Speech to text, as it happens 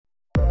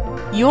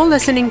You're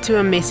listening to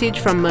a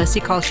message from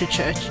Mercy Culture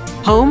Church,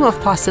 home of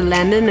Pastor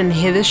Landon and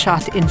Heather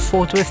Schott in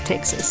Fort Worth,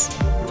 Texas.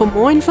 For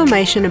more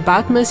information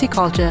about Mercy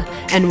Culture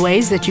and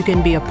ways that you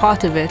can be a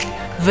part of it,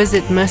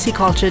 visit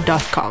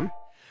mercyculture.com.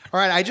 All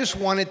right, I just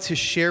wanted to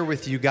share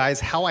with you guys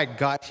how I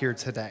got here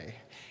today.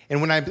 And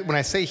when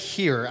I say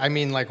here, I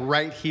mean like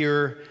right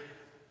here,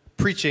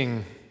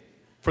 preaching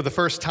for the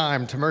first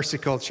time to Mercy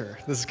Culture.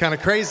 This is kind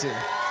of crazy.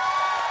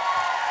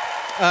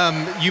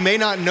 You may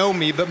not know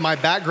me, but my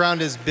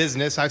background is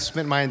business. I've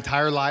spent my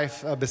entire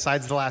life,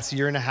 besides the last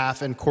year and a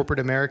half, in corporate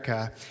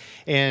America.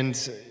 And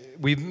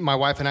my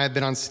wife and I have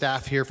been on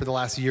staff here for the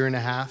last year and a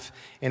half,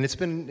 and it's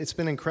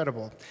been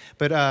incredible.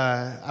 But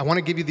I want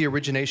to give you the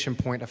origination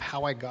point of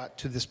how I got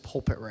to this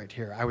pulpit right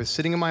here. I was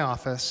sitting in my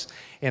office,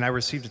 and I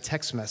received a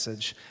text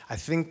message. I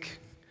think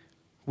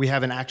we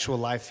have an actual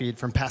live feed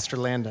from Pastor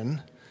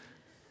Landon.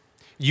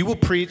 You will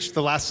preach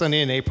the last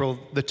Sunday in April.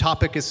 The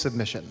topic is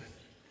submission.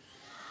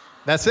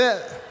 That's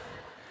it.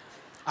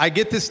 I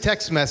get this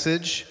text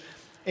message,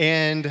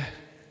 and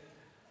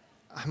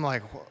I'm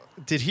like,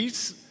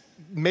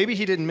 maybe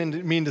he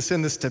didn't mean to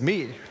send this to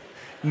me.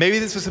 Maybe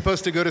this was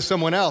supposed to go to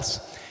someone else.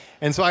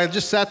 And so I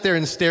just sat there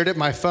and stared at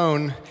my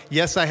phone.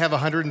 Yes, I have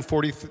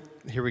 140,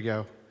 here we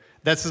go.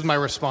 This is my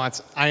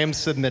response. I am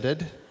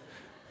submitted.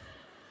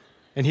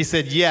 And he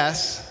said,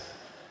 yes,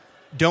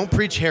 don't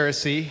preach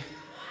heresy.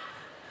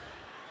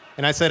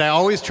 And I said, I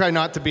always try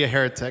not to be a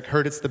heretic.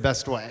 Heard it's the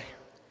best way.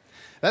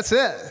 That's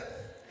it.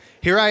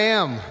 Here I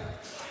am.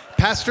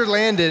 Pastor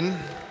Landon,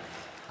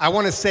 I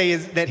want to say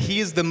that he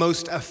is the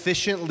most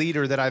efficient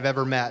leader that I've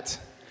ever met.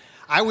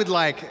 I would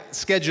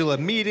schedule a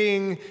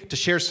meeting to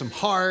share some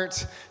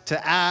heart,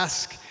 to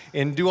ask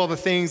and do all the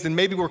things, and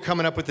maybe we're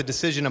coming up with a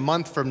decision a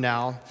month from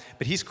now,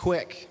 but he's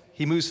quick.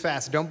 He moves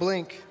fast. Don't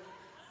blink.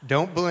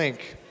 Don't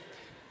blink.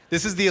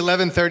 This is the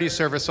 11:30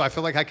 service, so I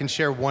feel like I can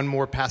share one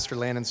more Pastor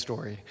Landon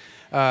story.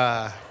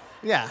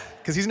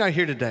 Because he's not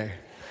here today.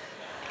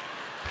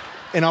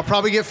 And I'll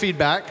probably get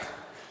feedback.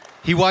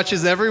 He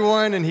watches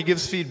everyone and he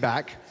gives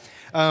feedback.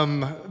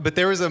 But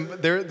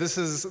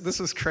this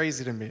was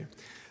crazy to me.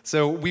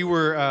 So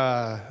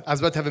I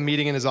was about to have a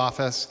meeting in his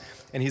office,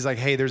 and he's like,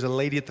 hey, there's a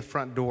lady at the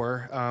front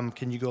door.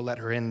 Can you go let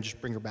her in and just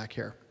bring her back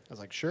here? I was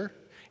like, sure.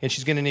 And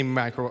she's going to need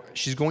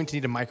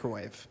a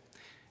microwave.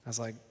 I was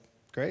like,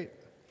 great.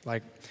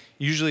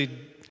 Usually,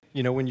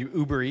 when you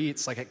Uber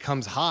Eats, it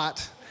comes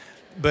hot.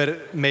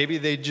 But maybe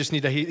they just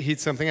need to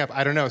heat something up.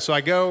 I don't know. So I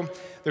go,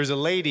 there's a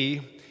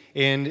lady,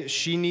 and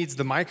she needs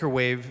the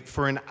microwave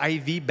for an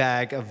IV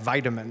bag of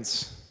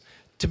vitamins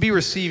to be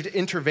received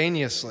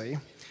intravenously.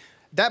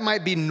 That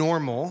might be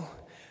normal,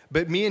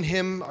 but me and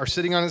him are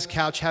sitting on his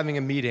couch having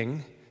a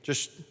meeting.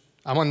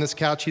 I'm on this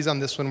couch, he's on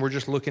this one. We're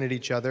just looking at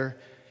each other.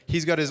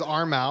 He's got his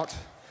arm out.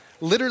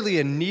 Literally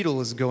a needle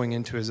is going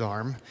into his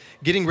arm,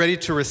 getting ready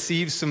to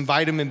receive some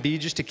vitamin B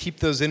just to keep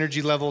those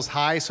energy levels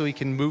high so he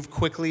can move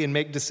quickly and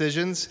make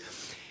decisions.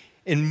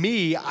 And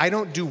me, I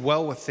don't do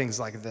well with things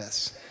like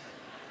this.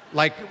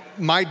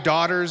 My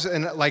daughters,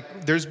 and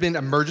there's been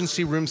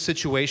emergency room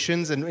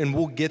situations, and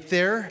we'll get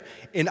there,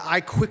 and I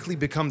quickly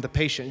become the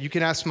patient. You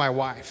can ask my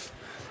wife.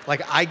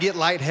 I get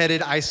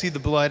lightheaded, I see the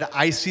blood,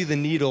 I see the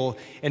needle,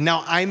 and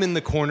now I'm in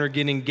the corner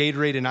getting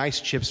Gatorade and ice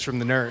chips from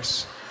the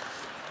nurse.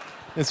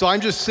 And so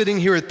I'm just sitting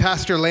here with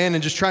Pastor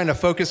Landon just trying to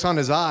focus on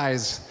his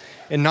eyes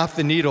and not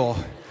the needle.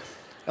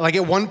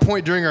 At one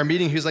point during our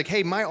meeting, he was like,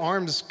 hey, my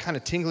arm's kind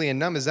of tingly and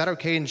numb. Is that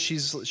okay? And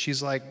she's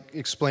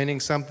explaining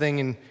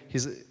something, and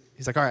he's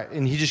like, all right.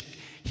 And he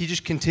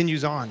just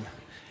continues on.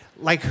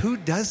 Who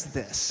does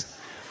this?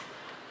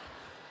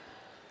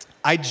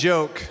 I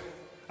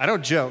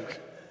don't joke.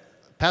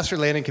 Pastor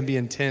Landon can be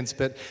intense,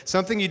 but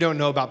something you don't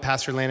know about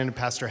Pastor Landon and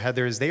Pastor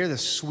Heather is they are the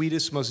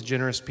sweetest, most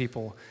generous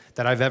people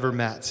that I've ever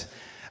met.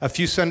 A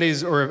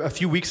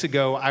few weeks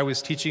ago, I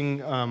was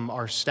teaching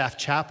our staff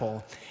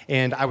chapel,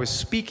 and I was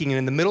speaking, and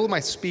in the middle of my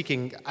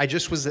speaking,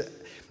 it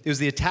was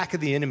the attack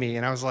of the enemy,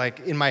 and I was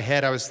in my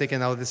head, I was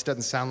thinking, oh, this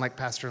doesn't sound like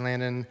Pastor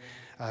Landon,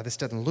 this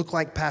doesn't look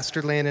like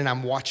Pastor Landon.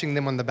 I'm watching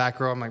them on the back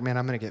row. I'm like, man,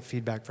 I'm going to get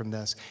feedback from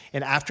this.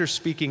 And after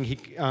speaking,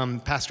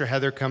 Pastor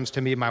Heather comes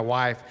to me, my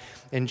wife,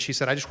 and she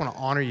said, I just want to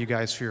honor you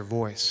guys for your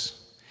voice.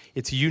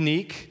 It's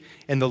unique,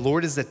 and the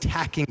Lord is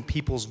attacking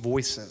people's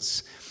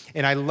voices.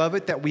 And I love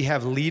it that we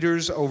have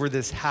leaders over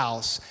this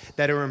house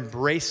that are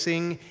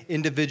embracing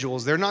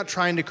individuals. They're not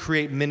trying to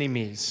create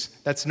mini-me's.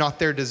 That's not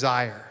their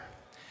desire.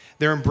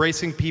 They're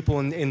embracing people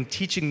and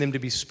teaching them to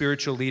be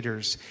spiritual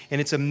leaders. And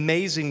it's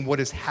amazing what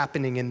is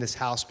happening in this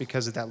house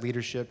because of that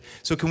leadership.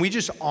 So can we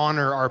just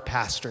honor our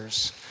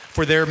pastors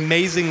for their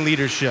amazing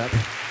leadership?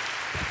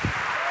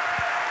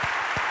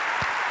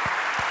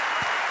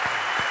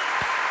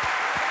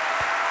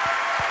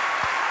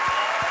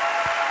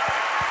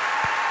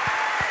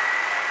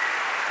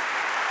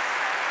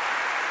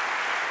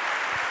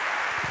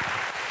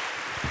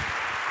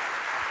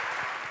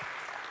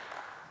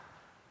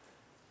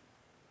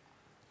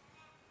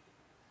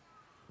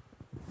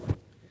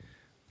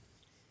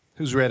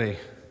 Who's ready?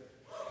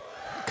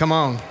 Come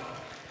on.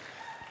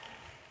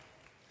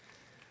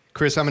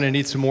 Chris, I'm going to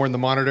need some more in the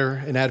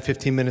monitor and add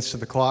 15 minutes to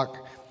the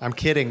clock. I'm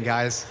kidding,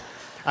 guys.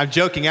 I'm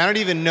joking. I don't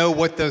even know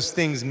what those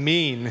things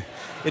mean.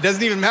 It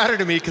doesn't even matter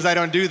to me because I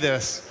don't do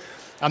this.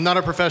 I'm not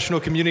a professional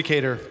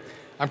communicator.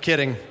 I'm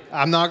kidding.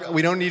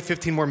 We don't need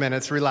 15 more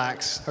minutes.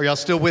 Relax. Are y'all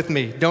still with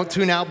me? Don't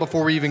tune out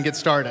before we even get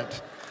started.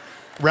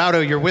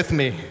 Raudo, you're with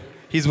me.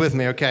 He's with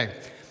me. Okay.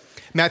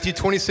 Matthew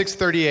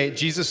 26:38,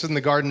 Jesus in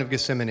the Garden of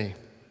Gethsemane.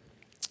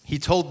 He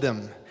told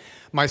them,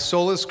 "My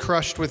soul is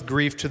crushed with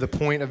grief to the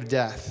point of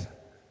death.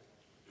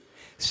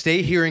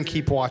 Stay here and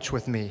keep watch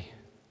with me."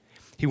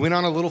 He went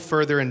on a little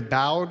further and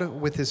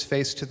bowed with his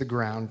face to the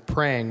ground,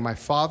 praying, "My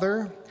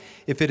Father,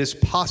 if it is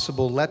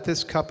possible, let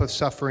this cup of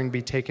suffering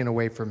be taken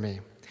away from me.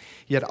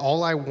 Yet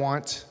all I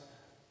want,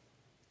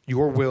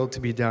 your will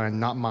to be done,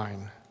 not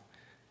mine."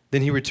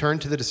 Then he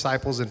returned to the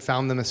disciples and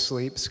found them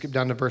asleep. Skip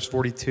down to verse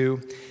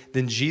 42.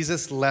 Then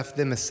Jesus left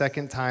them a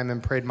second time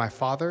and prayed, "My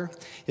Father,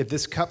 if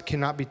this cup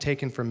cannot be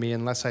taken from me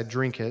unless I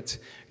drink it,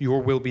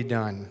 your will be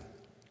done."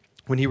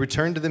 When he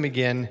returned to them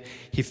again,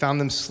 he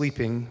found them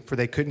sleeping, for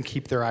they couldn't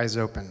keep their eyes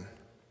open.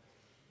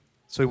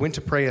 So he went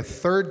to pray a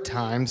third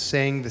time,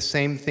 saying the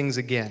same things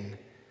again.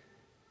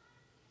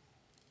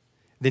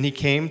 Then he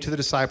came to the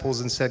disciples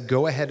and said,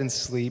 "Go ahead and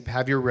sleep,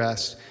 have your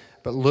rest,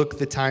 but look,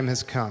 the time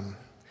has come.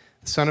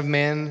 The Son of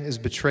Man is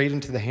betrayed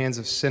into the hands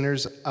of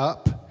sinners.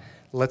 Up,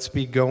 let's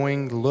be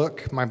going.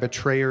 Look, my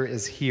betrayer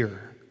is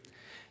here.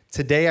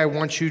 Today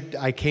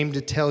I came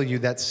to tell you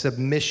that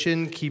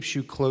submission keeps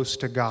you close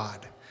to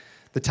God."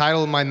 The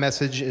title of my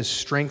message is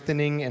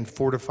Strengthening and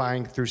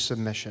Fortifying Through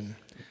Submission.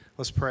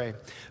 Let's pray.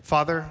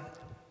 Father,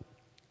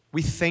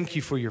 we thank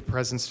you for your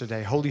presence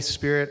today. Holy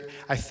Spirit,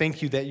 I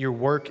thank you that your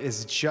work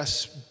is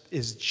just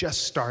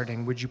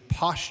starting. Would you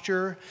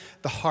posture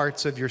the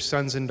hearts of your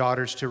sons and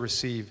daughters to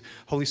receive?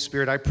 Holy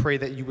Spirit, I pray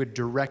that you would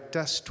direct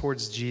us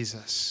towards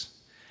Jesus.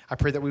 I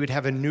pray that we would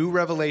have a new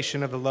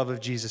revelation of the love of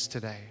Jesus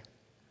today.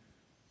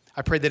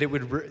 I pray that it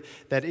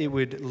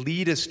would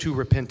lead us to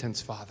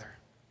repentance, Father.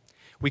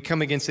 We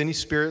come against any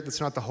spirit that's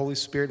not the Holy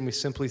Spirit, and we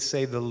simply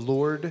say, "The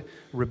Lord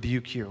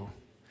rebuke you."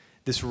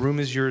 This room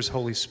is yours,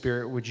 Holy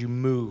Spirit. Would you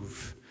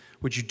move?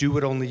 Would you do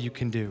what only you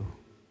can do?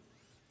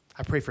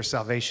 I pray for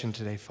salvation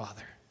today,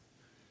 Father.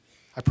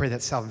 I pray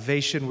that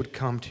salvation would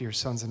come to your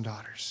sons and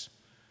daughters.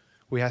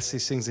 We ask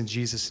these things in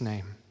Jesus'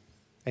 name.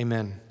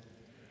 Amen.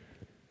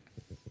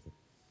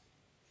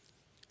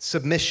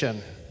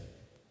 Submission.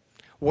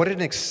 What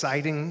an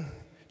exciting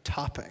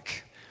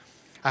topic.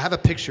 I have a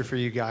picture for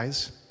you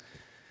guys.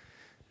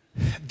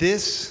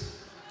 This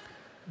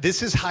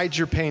is Hide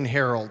Your Pain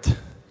Harold,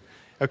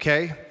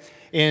 okay?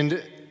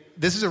 And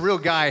this is a real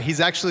guy.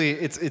 He's actually,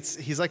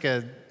 he's like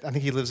I think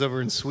he lives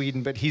over in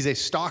Sweden, but he's a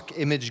stock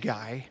image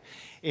guy.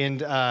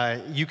 And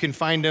you can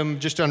find him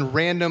just on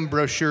random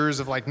brochures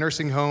of like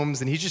nursing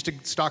homes, and he's just a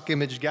stock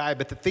image guy.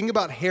 But the thing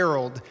about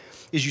Harold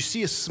is you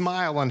see a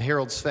smile on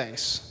Harold's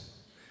face,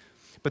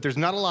 but there's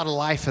not a lot of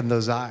life in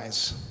those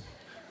eyes.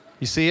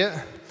 You see it?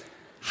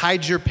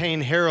 Hide Your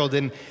Pain Harold.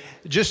 And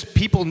just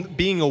people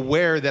being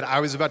aware that I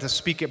was about to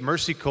speak at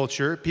Mercy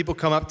Culture, people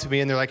come up to me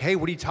and they're like, "Hey,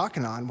 what are you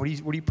talking on? What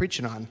are you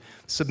preaching on?"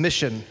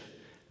 Submission.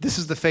 This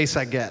is the face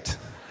I get.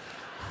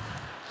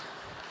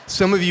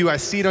 Some of you, I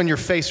see it on your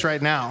face right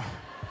now.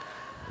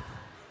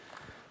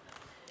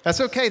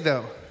 That's okay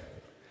though.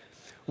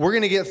 We're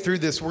going to get through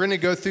this. We're going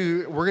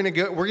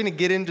to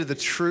get into the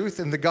truth,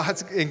 and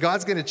God's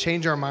going to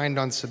change our mind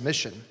on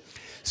submission.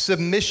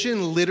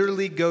 Submission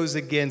literally goes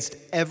against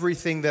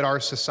everything that our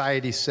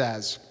society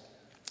says.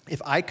 If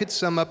I could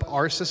sum up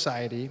our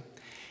society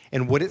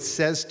and what it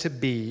says to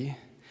be,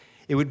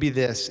 it would be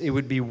this. It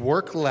would be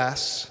work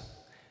less,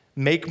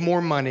 make more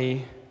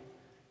money,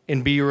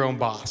 and be your own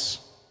boss.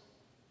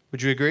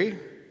 Would you agree?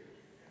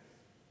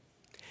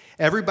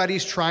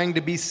 Everybody's trying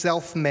to be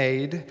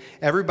self-made.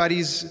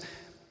 Everybody's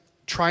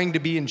trying to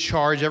be in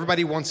charge.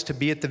 Everybody wants to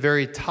be at the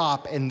very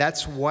top, and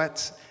that's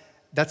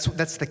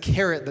the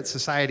carrot that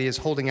society is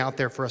holding out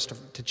there for us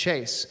to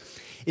chase.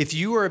 If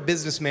you are a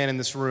businessman in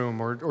this room,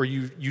 or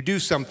you do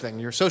something,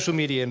 you're a social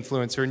media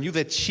influencer, and you've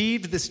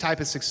achieved this type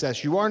of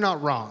success, you are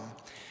not wrong.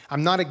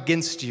 I'm not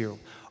against you.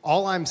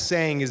 All I'm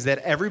saying is that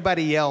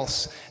everybody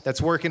else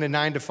that's working a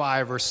 9 to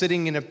 5 or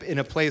sitting in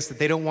a place that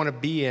they don't want to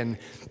be in,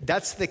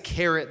 that's the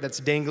carrot that's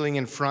dangling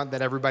in front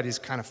that everybody's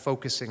kind of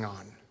focusing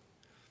on.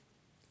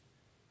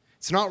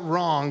 It's not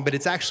wrong, but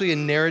it's actually a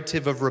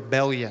narrative of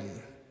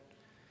rebellion.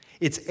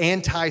 It's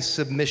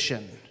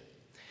anti-submission.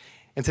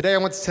 And today I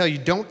want to tell you,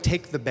 don't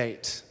take the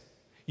bait.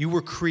 You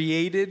were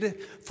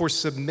created for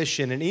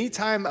submission. And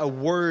anytime a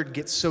word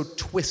gets so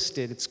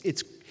twisted,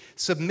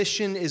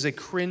 submission is a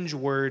cringe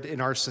word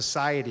in our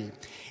society.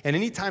 And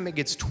anytime it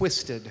gets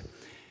twisted,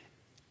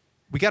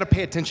 we got to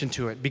pay attention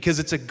to it because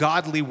it's a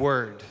godly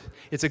word.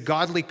 It's a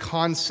godly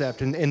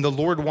concept, and the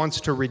Lord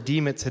wants to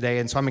redeem it today.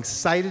 And so I'm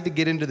excited to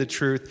get into the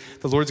truth.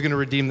 The Lord's going to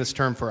redeem this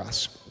term for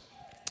us.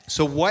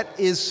 So what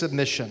is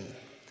submission?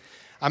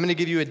 I'm going to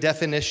give you a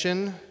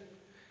definition,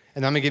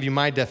 and I'm going to give you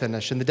my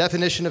definition. The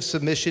definition of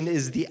submission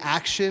is the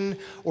action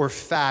or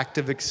fact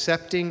of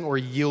accepting or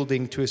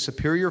yielding to a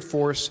superior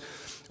force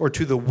or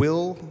to the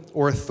will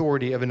or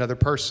authority of another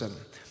person.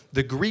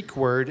 The Greek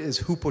word is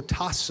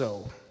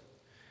hupotasso.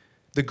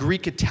 The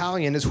Greek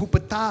Italian is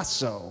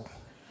hupotasso.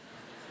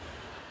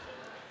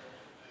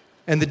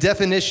 And the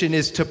definition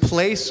is to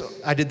place,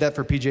 I did that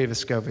for PJ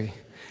Vescovi.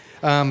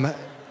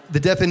 The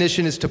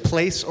definition is to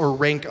place or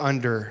rank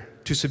under,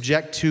 to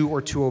subject to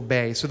or to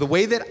obey. So the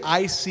way that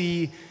I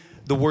see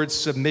the word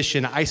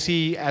submission, I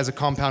see as a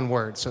compound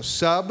word. So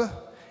sub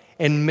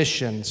and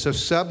mission. So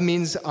sub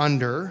means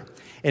under,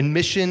 and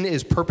mission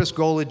is purpose,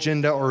 goal,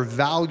 agenda, or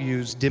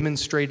values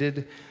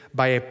demonstrated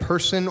by a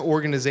person,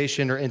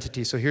 organization, or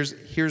entity. So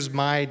here's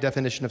my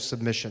definition of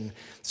submission.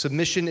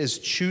 Submission is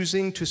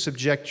choosing to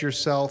subject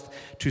yourself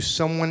to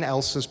someone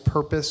else's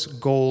purpose,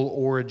 goal,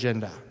 or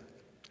agenda.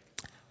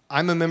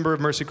 I'm a member of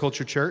Mercy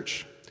Culture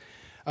Church,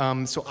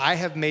 so I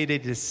have made a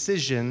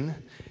decision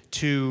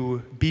to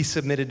be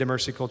submitted to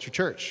Mercy Culture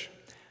Church.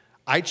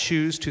 I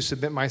choose to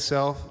submit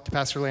myself to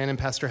Pastor Landon,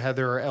 Pastor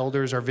Heather, our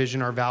elders, our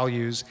vision, our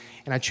values,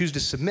 and I choose to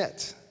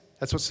submit.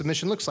 That's what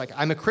submission looks like.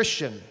 I'm a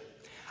Christian.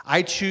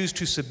 I choose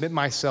to submit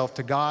myself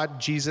to God,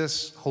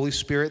 Jesus, Holy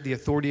Spirit, the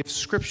authority of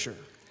Scripture.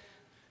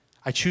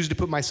 I choose to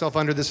put myself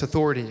under this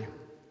authority.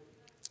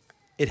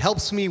 It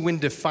helps me when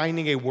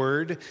defining a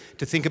word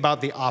to think about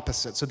the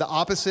opposite. So the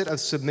opposite of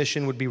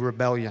submission would be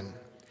rebellion.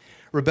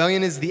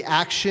 Rebellion is the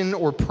action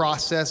or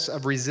process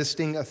of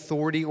resisting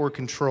authority or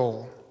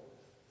control.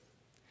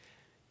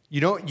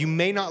 You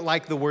may not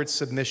like the word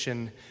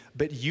submission,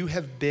 but you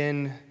have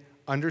been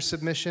under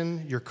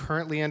submission, you're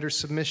currently under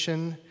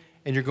submission,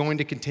 and you're going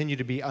to continue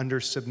to be under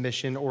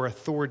submission or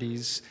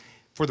authorities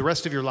for the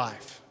rest of your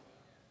life.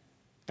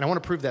 And I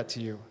want to prove that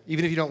to you,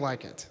 even if you don't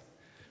like it.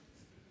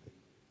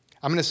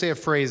 I'm going to say a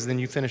phrase, then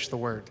you finish the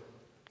word,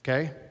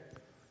 okay?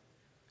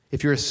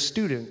 If you're a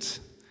student,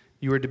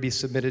 you are to be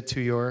submitted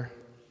to your.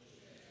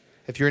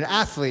 If you're an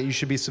athlete, you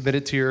should be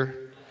submitted to your.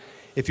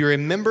 If you're a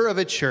member of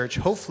a church,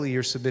 hopefully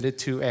you're submitted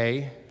to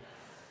a.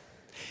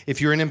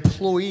 If you're an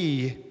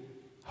employee,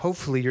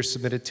 hopefully you're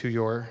submitted to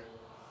your.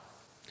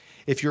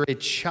 If you're a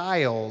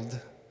child,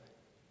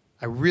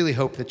 I really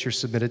hope that you're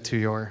submitted to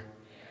your.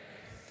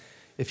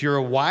 If you're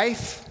a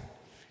wife,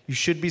 you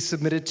should be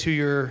submitted to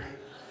your.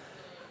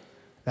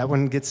 That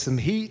one gets some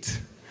heat.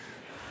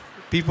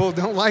 People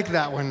don't like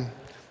that one.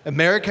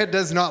 America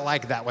does not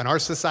like that one. Our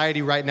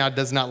society right now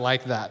does not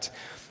like that.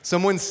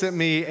 Someone sent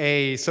me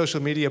a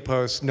social media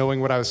post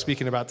knowing what I was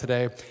speaking about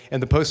today,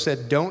 and the post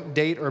said, "Don't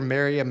date or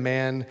marry a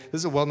man,"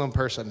 this is a well-known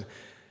person,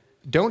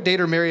 "Don't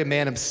date or marry a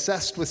man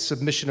obsessed with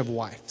submission of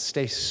wife.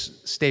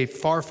 Stay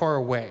far, far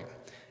away."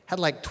 Had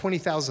like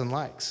 20,000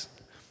 likes.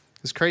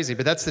 It's crazy,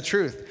 but that's the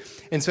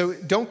truth. And so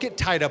don't get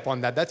tied up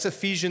on that. That's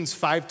Ephesians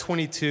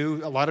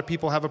 5:22. A lot of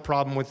people have a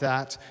problem with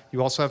that.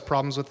 You also have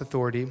problems with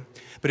authority.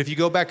 But if you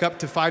go back up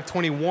to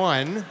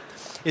 5:21,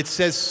 it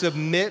says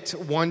submit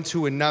one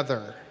to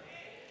another.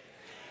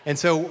 And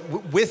so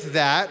with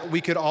that, we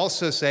could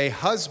also say,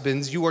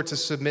 husbands, you are to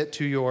submit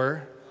to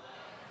your.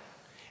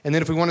 And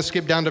then if we want to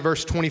skip down to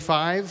verse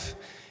 25,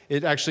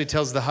 it actually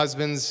tells the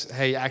husbands,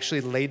 hey,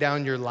 actually lay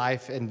down your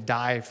life and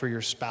die for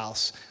your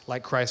spouse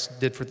like Christ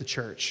did for the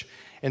church.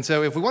 And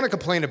so if we want to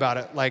complain about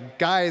it, like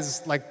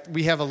guys, like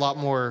we have a lot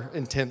more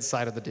intense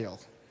side of the deal.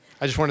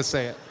 I just want to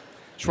say it.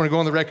 Just want to go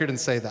on the record and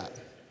say that.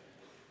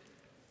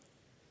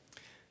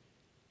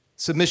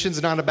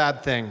 Submission's not a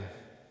bad thing.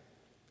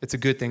 It's a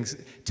good thing.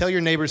 Tell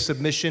your neighbor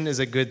submission is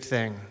a good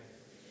thing.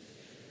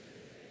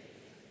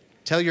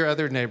 Tell your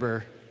other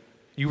neighbor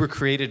you were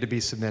created to be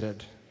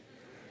submitted.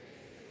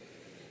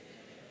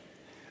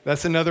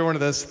 That's another one of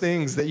those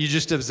things that you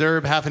just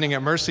observe happening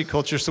at Mercy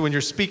Culture. So when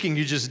you're speaking,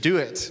 you just do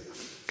it.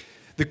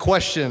 The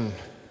question,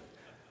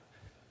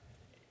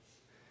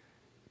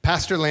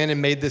 Pastor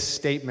Landon made this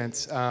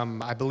statement,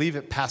 I believe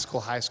at Paschal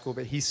High School,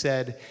 but he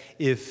said,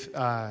 if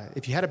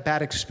you had a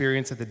bad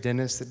experience at the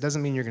dentist, that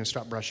doesn't mean you're going to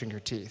stop brushing your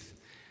teeth.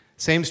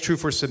 Same's true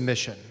for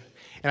submission.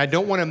 And I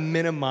don't want to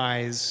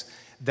minimize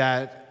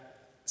that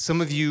some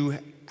of you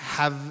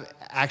have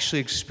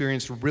actually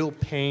experienced real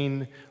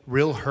pain,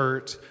 real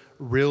hurt,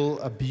 real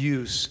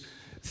abuse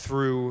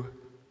through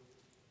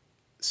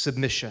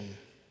submission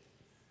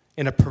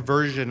and a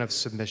perversion of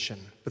submission.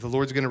 But the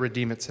Lord's going to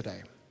redeem it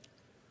today.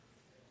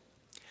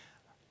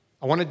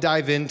 I want to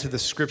dive into the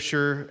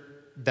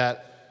scripture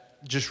that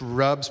just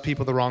rubs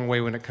people the wrong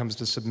way when it comes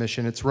to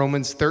submission. It's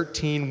Romans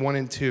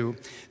 13:1-2.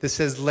 That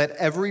says, "Let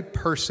every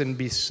person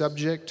be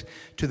subject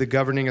to the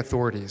governing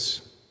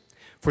authorities.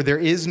 For there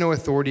is no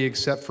authority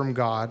except from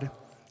God,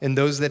 and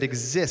those that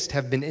exist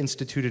have been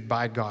instituted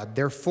by God.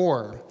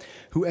 Therefore,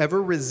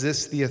 whoever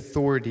resists the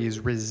authorities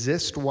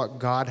resist what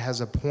God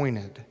has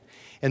appointed,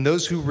 and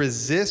those who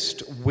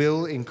resist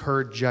will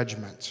incur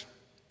judgment."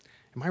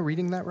 Am I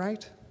reading that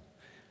right?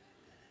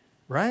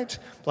 Right?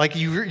 Like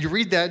you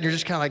read that and you're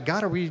just kind of like,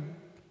 God,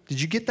 did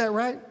you get that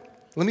right?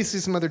 Let me see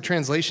some other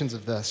translations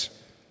of this.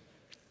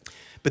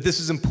 But this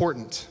is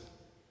important.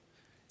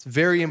 It's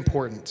very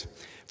important.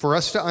 For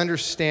us to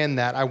understand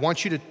that, I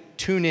want you to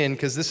tune in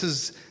because this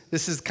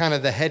is kind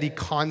of the heady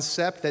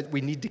concept that we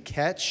need to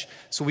catch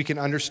so we can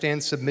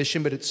understand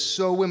submission, but it's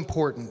so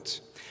important.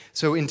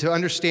 So, and to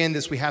understand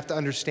this, we have to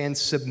understand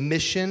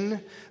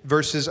submission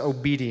versus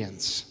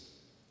obedience.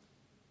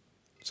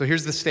 So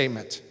here's the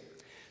statement.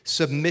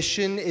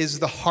 Submission is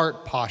the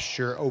heart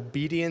posture.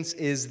 Obedience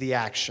is the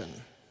action.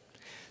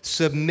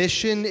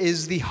 Submission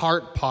is the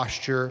heart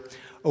posture.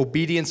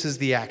 Obedience is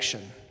the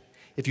action.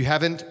 If you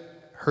haven't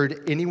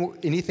heard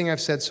anything I've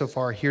said so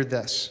far, hear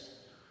this.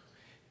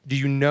 Do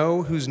you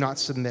know who's not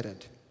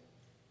submitted?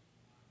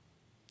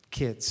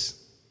 Kids.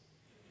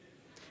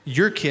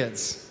 Your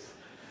kids.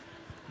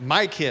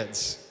 My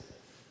kids.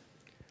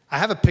 I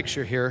have a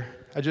picture here.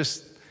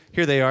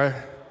 Here they are.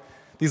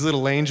 These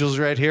little angels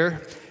right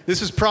here.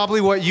 This is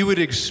probably what you would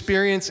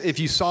experience if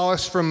you saw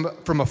us from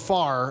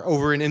afar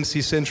over in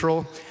MC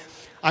Central.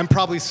 I'm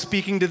probably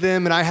speaking to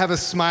them, and I have a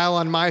smile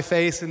on my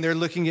face, and they're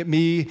looking at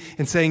me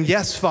and saying,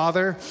 "Yes,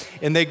 Father."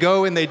 And they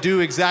go and they do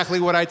exactly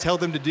what I tell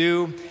them to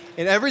do,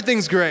 and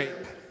everything's great.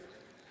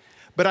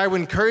 But I would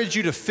encourage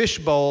you to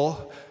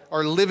fishbowl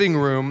our living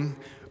room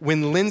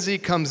when Lindsay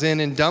comes in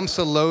and dumps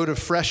a load of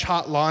fresh,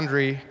 hot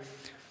laundry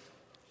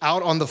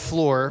out on the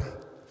floor.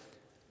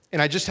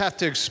 And I just have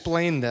to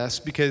explain this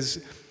because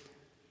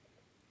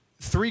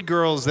 3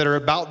 girls that are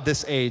about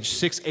this age,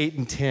 6, 8,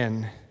 and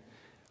 10,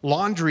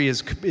 laundry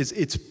is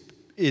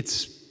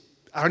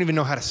I don't even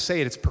know how to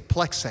say it. It's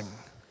perplexing.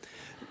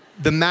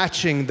 The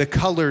matching, the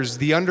colors,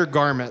 the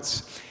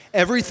undergarments,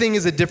 everything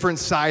is a different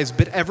size,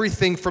 but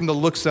everything from the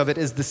looks of it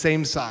is the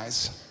same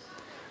size.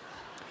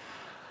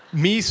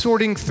 Me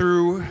sorting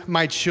through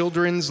my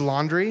children's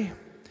laundry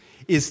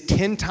is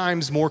 10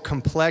 times more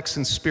complex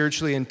and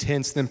spiritually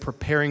intense than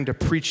preparing to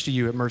preach to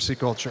you at Mercy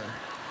Culture.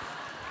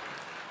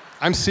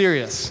 I'm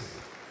serious.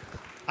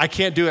 I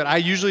can't do it. I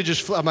usually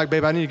I'm like,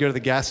 babe, I need to go to the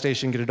gas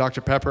station and get a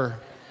Dr. Pepper.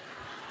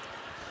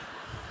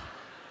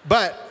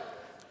 But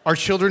our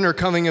children are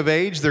coming of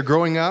age. They're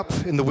growing up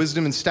in the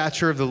wisdom and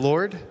stature of the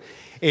Lord.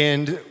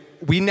 And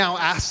we now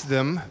ask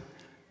them,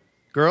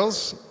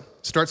 girls,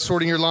 start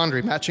sorting your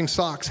laundry, matching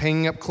socks,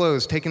 hanging up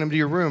clothes, taking them to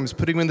your rooms,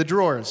 putting them in the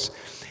drawers.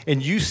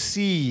 And you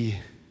see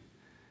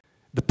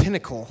the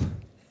pinnacle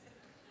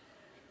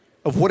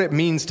of what it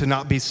means to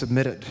not be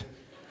submitted.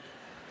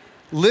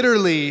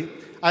 Literally,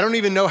 I don't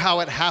even know how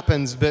it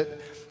happens,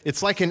 but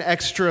it's like an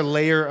extra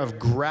layer of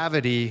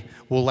gravity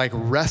will like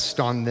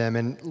rest on them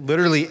and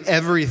literally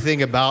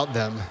everything about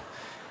them.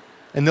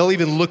 And they'll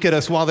even look at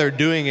us while they're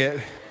doing it,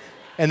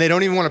 and they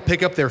don't even want to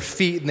pick up their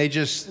feet,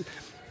 and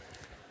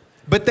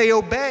but they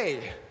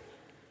obey.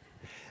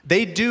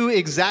 They do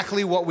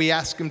exactly what we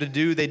ask them to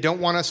do. They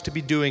don't want us to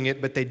be doing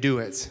it, but they do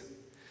it.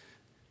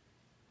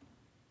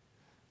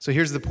 So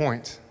here's the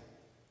point.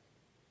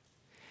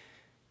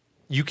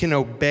 You can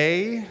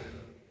obey,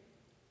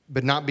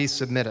 but not be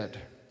submitted.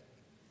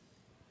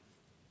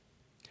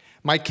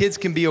 My kids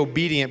can be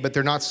obedient, but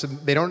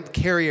they don't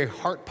carry a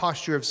heart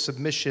posture of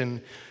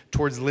submission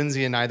towards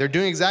Lindsay and I. They're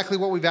doing exactly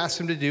what we've asked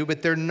them to do,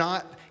 but they're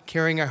not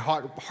carrying a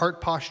heart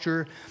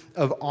posture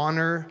of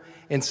honor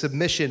and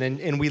submission.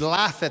 And we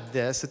laugh at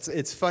this.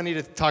 It's funny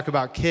to talk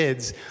about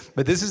kids,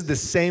 but this is the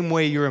same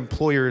way your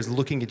employer is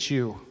looking at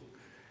you.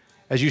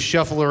 As you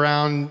shuffle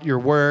around your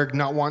work,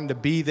 not wanting to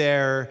be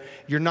there,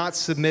 you're not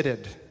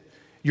submitted.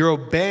 You're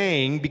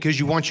obeying because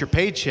you want your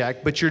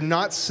paycheck, but you're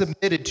not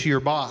submitted to your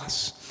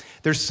boss.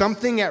 There's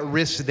something at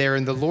risk there,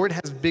 and the Lord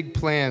has big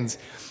plans,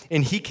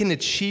 and He can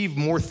achieve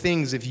more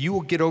things if you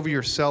will get over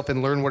yourself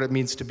and learn what it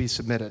means to be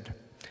submitted.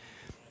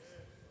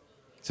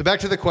 So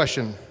back to the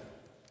question.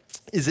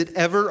 Is it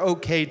ever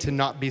okay to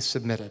not be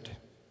submitted?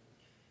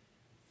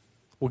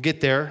 We'll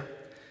get there.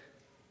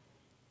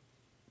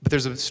 But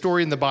there's a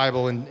story in the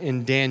Bible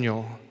in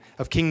Daniel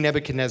of King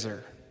Nebuchadnezzar.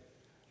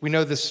 We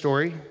know this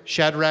story.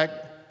 Shadrach,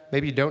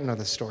 maybe you don't know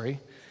this story,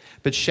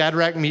 but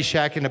Shadrach,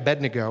 Meshach, and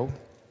Abednego,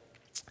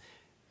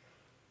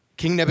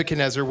 King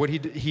Nebuchadnezzar,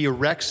 he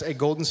erects a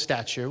golden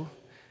statue,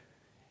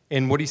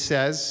 and what he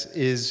says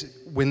is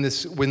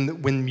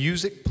when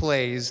music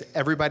plays,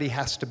 everybody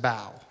has to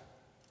bow.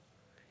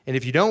 And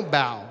if you don't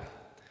bow,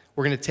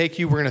 we're going to take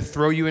you, we're going to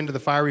throw you into the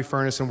fiery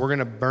furnace, and we're going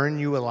to burn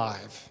you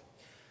alive.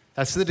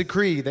 That's the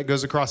decree that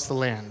goes across the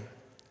land.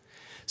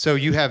 So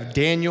you have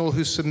Daniel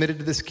who's submitted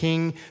to this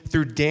king.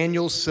 Through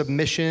Daniel's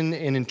submission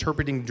and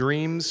interpreting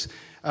dreams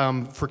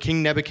for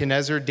King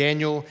Nebuchadnezzar,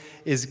 Daniel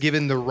is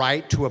given the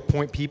right to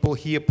appoint people.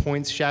 He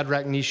appoints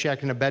Shadrach,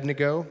 Meshach, and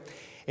Abednego.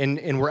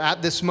 And we're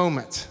at this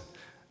moment.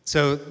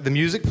 So the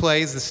music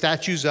plays, the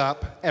statue's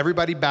up,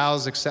 everybody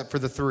bows except for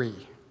the 3.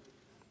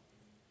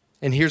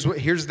 And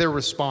here's their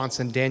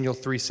response in Daniel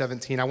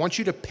 3:17. I want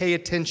you to pay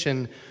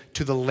attention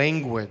to the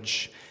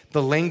language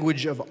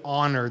of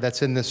honor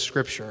that's in this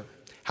scripture,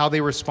 how they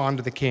respond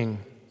to the king.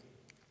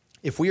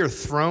 If we are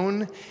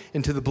thrown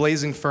into the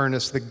blazing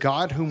furnace, the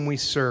God whom we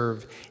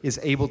serve is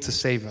able to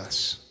save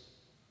us.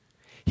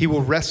 He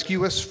will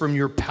rescue us from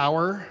your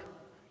power,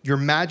 your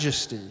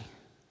majesty.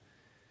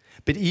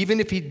 But even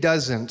if He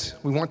doesn't,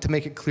 we want to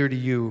make it clear to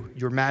you,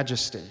 your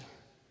majesty,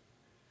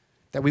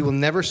 that we will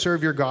never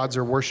serve your gods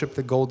or worship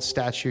the gold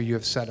statue you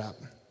have set up.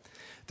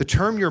 The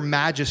term your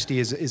majesty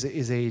is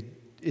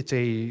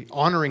a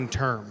honoring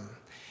term.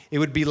 It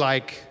would be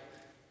like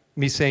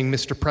me saying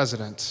Mr.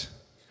 President,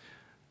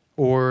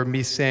 or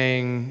me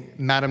saying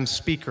Madam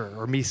Speaker,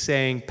 or me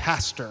saying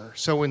Pastor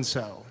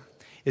so-and-so.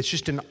 It's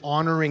just an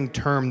honoring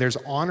term. There's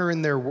honor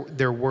in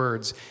their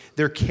words.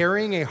 They're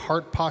carrying a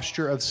heart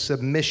posture of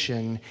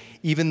submission,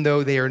 even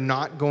though they are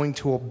not going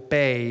to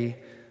obey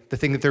the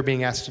thing that they're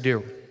being asked to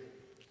do.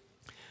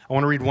 I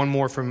want to read one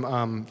more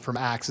from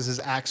Acts. This is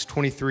Acts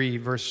 23,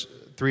 verse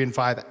 3 and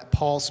 5.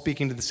 Paul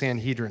speaking to the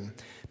Sanhedrin.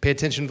 Pay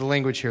attention to the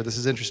language here. This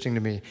is interesting to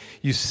me.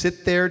 You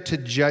sit there to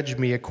judge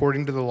me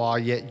according to the law,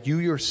 yet you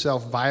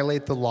yourself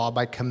violate the law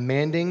by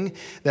commanding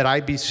that I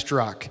be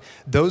struck.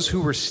 Those who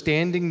were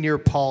standing near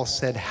Paul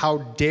said, "How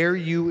dare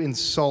you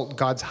insult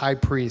God's high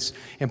priest?"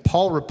 And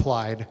Paul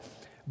replied,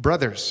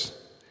 "Brothers,"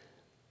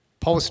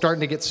 Paul was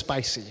starting to get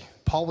spicy.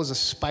 Paul was a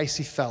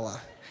spicy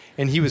fella,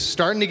 and he was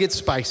starting to get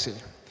spicy.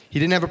 He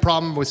didn't have a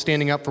problem with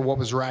standing up for what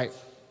was right.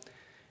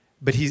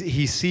 But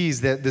he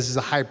sees that this is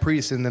a high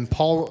priest, and then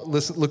Paul,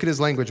 look at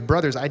his language.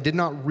 "Brothers, I did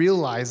not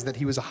realize that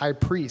he was a high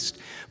priest,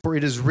 for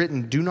it is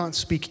written, 'Do not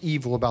speak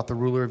evil about the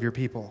ruler of your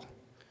people.'"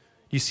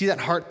 You see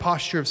that heart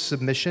posture of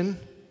submission?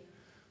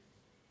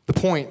 The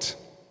point.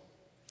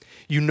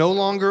 You no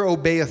longer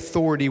obey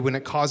authority when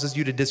it causes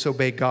you to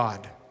disobey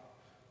God.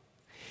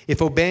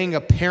 If obeying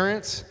a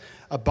parent,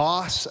 a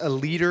boss, a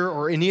leader,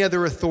 or any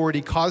other authority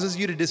causes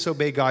you to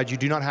disobey God, you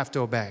do not have to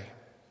obey.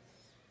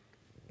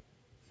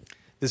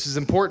 This is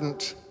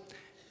important.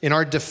 In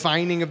our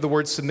defining of the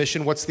word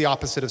submission, what's the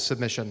opposite of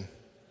submission?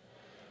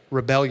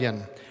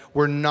 Rebellion.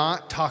 We're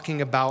not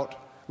talking about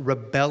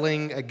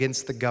rebelling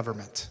against the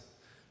government.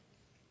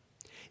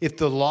 If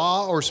the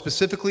law, or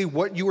specifically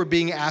what you are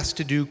being asked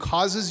to do,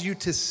 causes you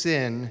to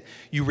sin,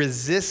 you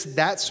resist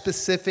that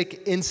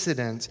specific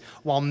incident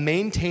while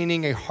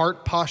maintaining a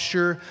heart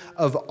posture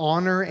of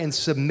honor and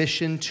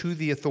submission to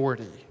the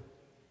authority.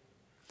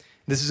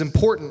 This is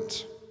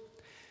important.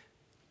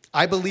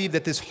 I believe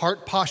that this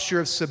heart posture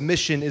of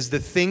submission is the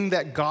thing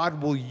that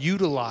God will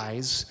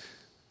utilize.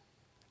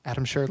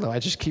 Adam Sherlow, I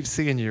just keep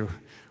seeing you.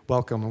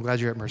 Welcome. I'm glad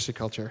you're at Mercy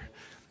Culture.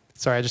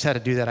 Sorry, I just had to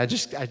do that. I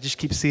just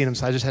keep seeing him,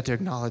 so I just had to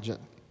acknowledge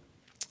it.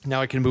 Now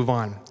I can move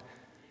on.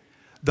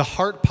 The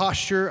heart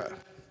posture,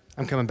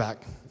 I'm coming back.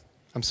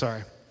 I'm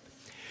sorry.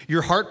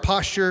 Your heart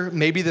posture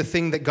may be the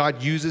thing that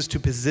God uses to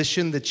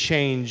position the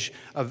change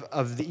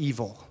of the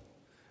evil,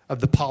 of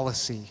the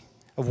policy,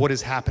 of what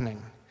is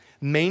happening.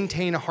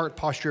 Maintain a heart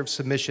posture of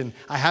submission.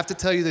 I have to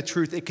tell you the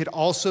truth. It could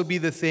also be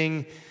the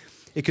thing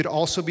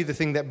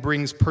that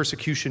brings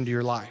persecution to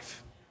your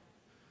life.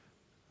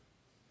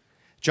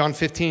 John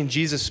 15,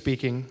 Jesus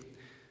speaking.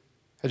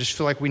 I just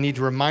feel like we need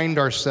to remind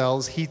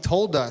ourselves. He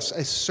told us,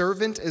 "A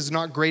servant is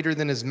not greater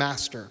than his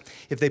master.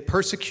 If they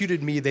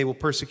persecuted me, they will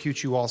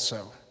persecute you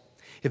also.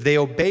 If they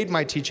obeyed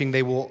my teaching,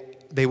 they will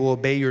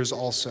obey yours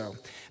also."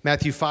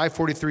 Matthew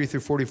 5:43 through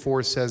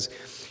 44 says,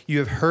 You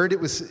have heard it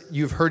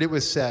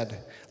was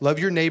said, "Love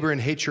your neighbor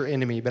and hate your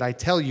enemy." But I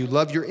tell you,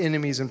 love your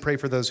enemies and pray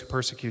for those who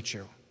persecute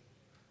you.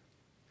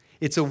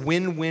 It's a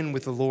win-win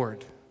with the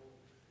Lord.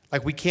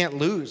 Like, we can't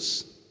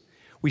lose.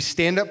 We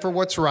stand up for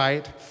what's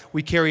right.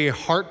 We carry a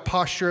heart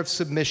posture of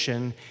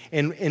submission.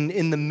 And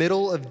in the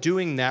middle of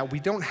doing that, we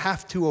don't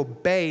have to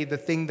obey the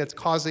thing that's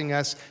causing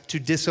us to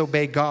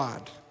disobey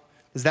God.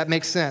 Does that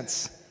make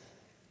sense?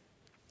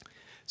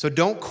 So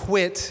don't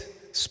quit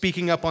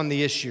speaking up on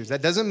the issues.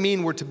 That doesn't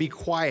mean we're to be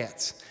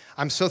quiet.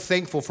 I'm so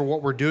thankful for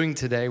what we're doing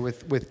today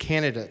with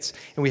candidates.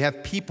 And we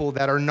have people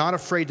that are not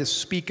afraid to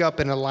speak up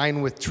and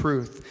align with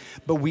truth.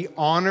 But we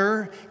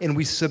honor and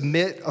we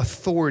submit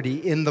authority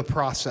in the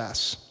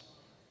process.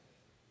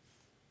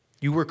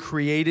 You were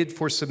created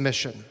for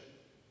submission.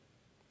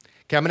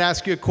 Okay, I'm going to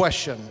ask you a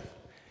question.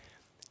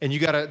 And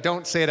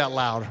don't say it out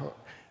loud.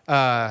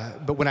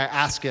 But when I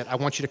ask it, I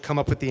want you to come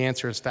up with the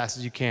answer as fast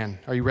as you can.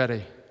 Are you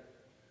ready?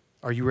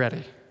 Are you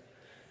ready?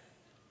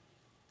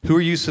 Who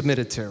are you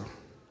submitted to?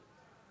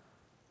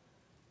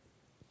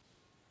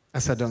 I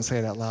said don't say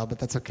it out loud, but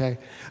that's okay.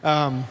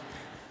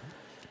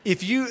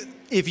 If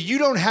you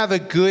don't have a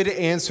good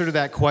answer to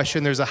that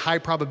question, there's a high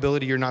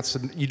probability you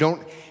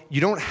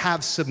don't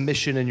have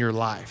submission in your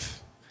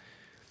life.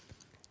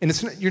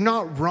 And you're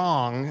not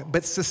wrong,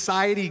 but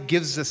society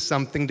gives us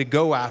something to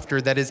go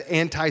after that is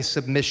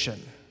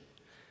anti-submission.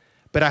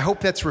 But I hope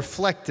that's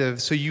reflective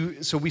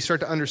so we start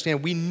to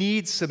understand we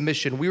need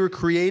submission. We were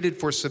created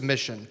for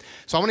submission.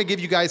 So I want to give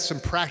you guys some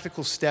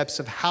practical steps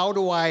of how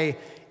do I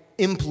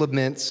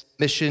implement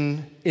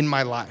submission in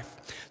my life.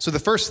 So the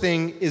first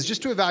thing is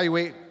just to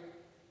evaluate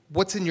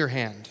what's in your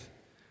hand.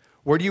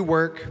 Where do you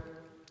work?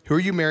 Who are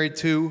you married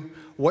to?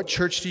 What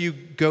church do you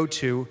go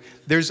to?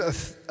 There's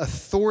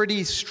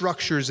authority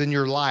structures in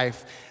your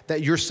life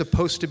that you're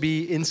supposed to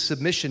be in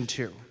submission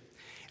to.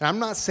 And I'm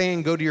not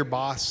saying go to your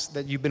boss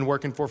that you've been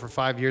working for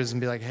 5 years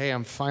and be like, "Hey,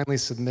 I'm finally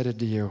submitted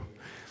to you."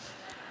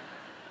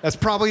 That's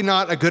probably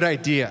not a good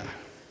idea.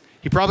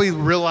 He probably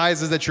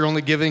realizes that you're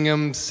only giving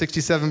him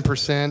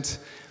 67%.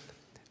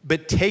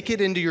 But take it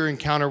into your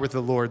encounter with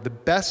the Lord. The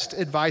best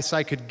advice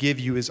I could give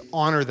you is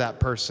honor that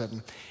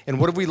person. And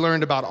what have we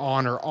learned about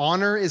honor?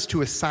 Honor is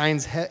to assign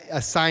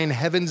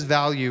heaven's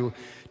value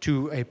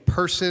to a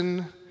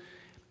person.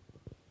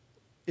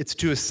 It's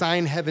to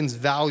assign heaven's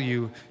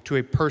value to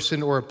a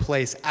person or a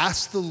place.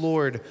 Ask the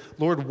Lord,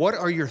 Lord, what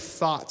are your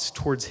thoughts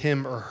towards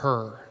him or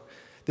her?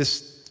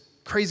 This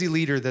crazy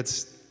leader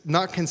that's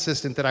not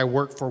consistent that I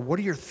work for, what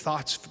are your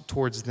thoughts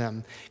towards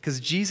them? Because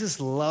Jesus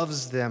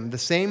loves them. The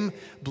same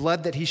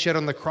blood that he shed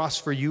on the cross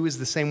for you is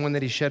the same one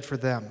that he shed for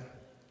them.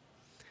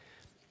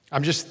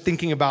 I'm just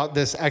thinking about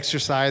this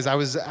exercise. I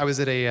was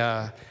at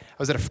a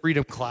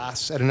freedom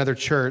class at another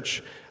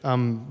church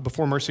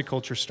before Mercy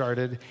Culture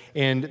started,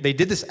 and they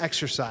did this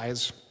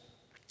exercise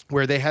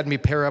where they had me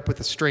pair up with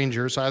a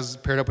stranger. So I was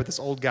paired up with this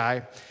old guy,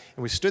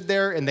 and we stood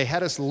there, and they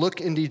had us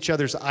look into each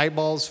other's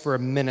eyeballs for a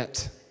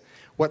minute,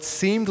 what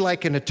seemed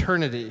like an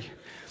eternity.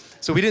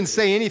 So we didn't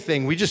say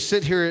anything. We just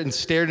sit here and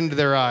stared into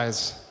their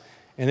eyes,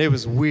 and it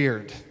was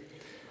weird.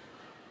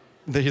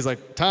 He's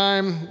like,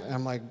 time. And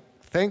I'm like,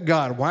 thank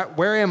God.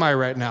 Where am I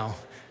right now?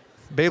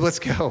 Babe, let's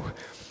go.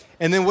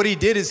 And then what he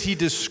did is he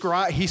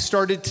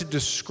started to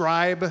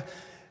describe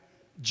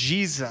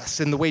Jesus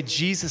and the way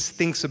Jesus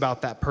thinks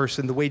about that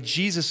person, the way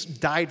Jesus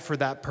died for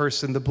that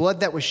person, the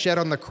blood that was shed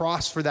on the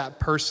cross for that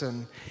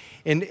person.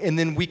 And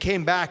then we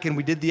came back and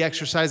we did the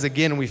exercise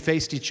again and we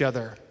faced each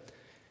other.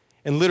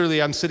 And literally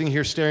I'm sitting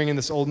here staring in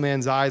this old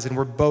man's eyes and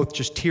we're both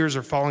just tears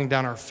are falling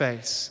down our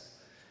face.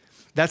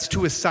 That's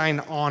to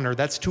assign honor.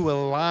 That's to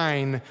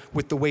align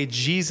with the way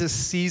Jesus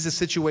sees a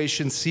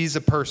situation, sees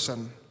a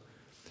person.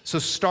 So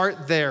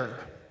start there.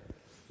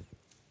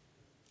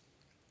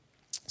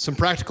 Some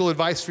practical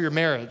advice for your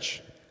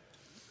marriage.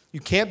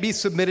 You can't be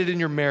submitted in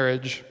your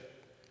marriage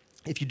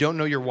if you don't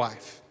know your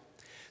wife.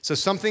 So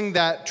something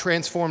that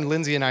transformed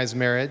Lindsay and I's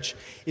marriage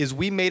is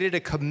we made it a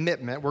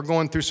commitment. We're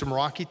going through some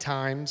rocky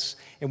times,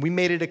 and we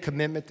made it a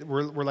commitment.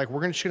 We're just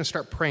going to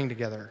start praying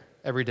together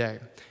every day.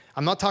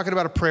 I'm not talking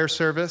about a prayer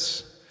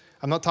service.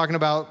 I'm not talking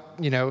about,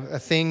 a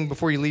thing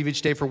before you leave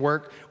each day for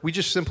work. We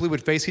just simply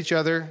would face each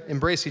other,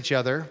 embrace each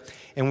other,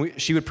 and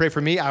she would pray for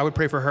me, I would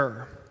pray for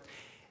her.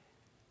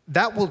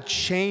 That will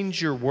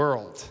change your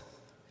world.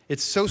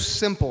 It's so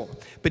simple.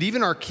 But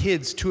even our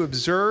kids, to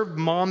observe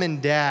mom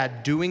and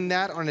dad doing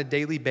that on a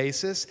daily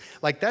basis,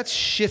 that's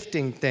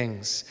shifting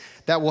things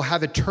that will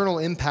have eternal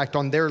impact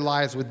on their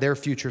lives with their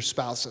future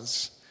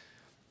spouses.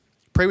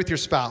 Pray with your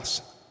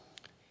spouse.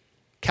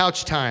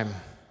 Couch time.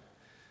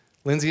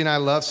 Lindsay and I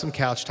love some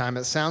couch time.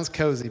 It sounds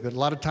cozy, but a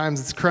lot of times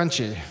it's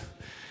crunchy.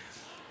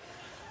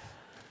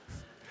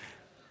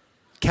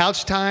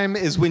 Couch time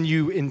is when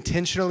you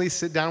intentionally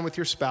sit down with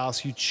your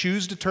spouse, you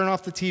choose to turn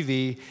off the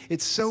TV.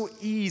 It's so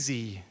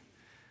easy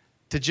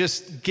to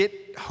just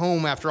get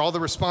home after all the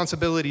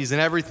responsibilities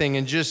and everything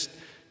and just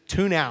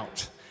tune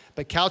out.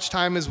 But couch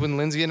time is when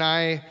Lindsay and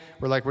I,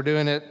 we're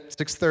doing it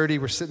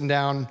 6:30, we're sitting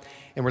down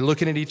and we're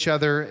looking at each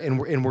other and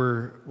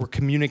we're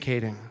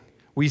communicating.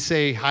 We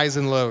say highs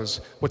and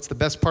lows. What's the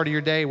best part of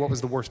your day? What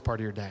was the worst part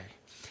of your day?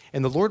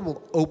 And the Lord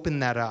will open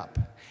that up.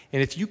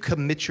 And if you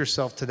commit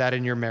yourself to that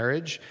in your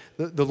marriage,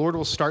 the Lord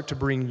will start to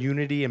bring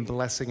unity and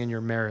blessing in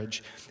your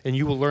marriage. And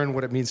you will learn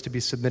what it means to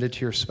be submitted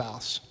to your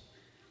spouse.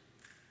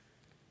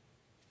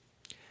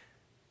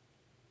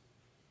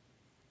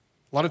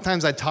 A lot of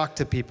times I talk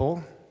to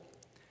people,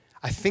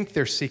 I think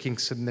they're seeking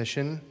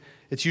submission.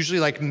 It's usually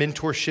like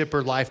mentorship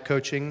or life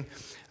coaching.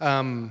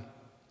 I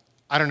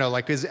don't know,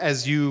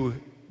 as you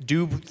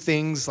do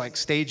things like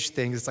stage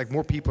things, it's like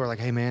more people are like,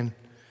 hey man,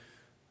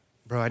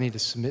 bro, I need to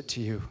submit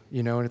to you,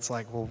 and it's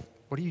like, well,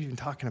 what are you even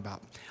talking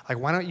about?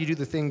 Why don't you do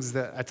the things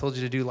that I told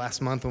you to do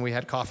last month when we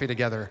had coffee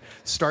together?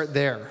 Start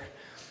there.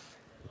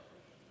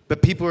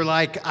 But people are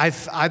like,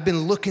 I've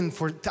been looking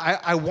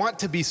I want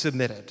to be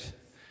submitted,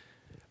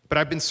 but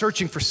I've been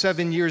searching for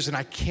 7 years and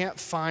I can't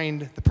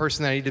find the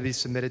person that I need to be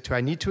submitted to.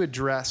 I need to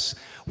address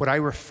what I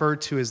refer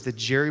to as the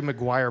Jerry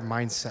Maguire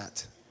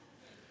mindset.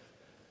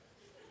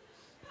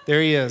 There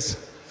he is.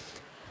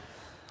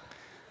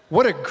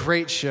 What a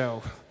great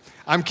show.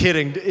 I'm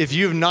kidding. If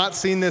you have not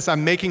seen this,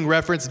 I'm making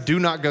reference. Do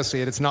not go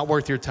see it. It's not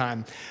worth your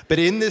time. But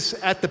in this,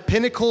 at the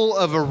pinnacle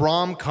of a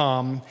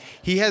rom-com,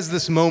 he has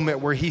this moment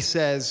where he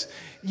says,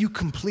 "You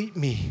complete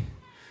me."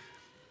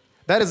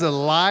 That is a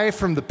lie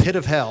from the pit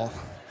of hell.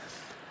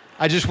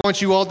 I just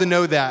want you all to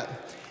know that.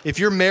 If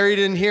you're married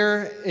in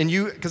here,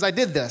 because I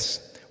did this.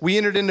 We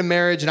entered into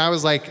marriage, and I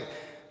was like,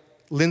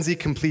 Lindsay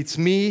completes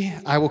me.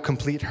 I will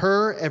complete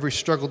her. Every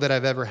struggle that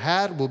I've ever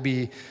had will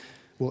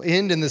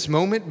end in this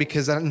moment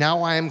because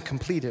now I am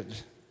completed.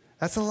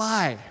 That's a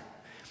lie.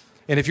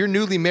 And if you're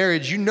newly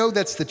married, you know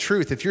that's the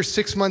truth. If you're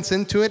 6 months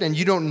into it and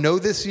you don't know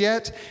this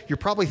yet, you're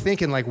probably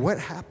thinking what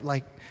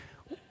happened?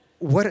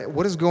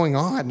 What is going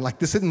on?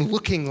 This isn't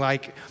looking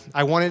like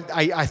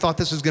I thought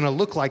this was going to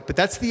look like. But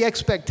that's the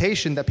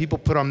expectation that people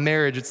put on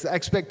marriage. It's the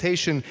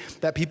expectation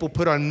that people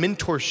put on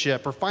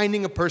mentorship or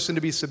finding a person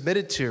to be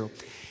submitted to.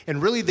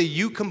 And really the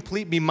 "you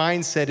complete me"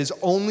 mindset is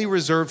only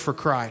reserved for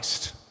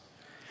Christ.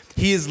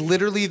 He is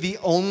literally the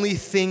only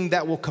thing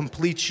that will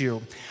complete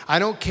you. I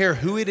don't care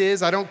who it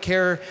is. I don't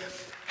care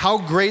how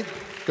great.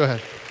 Go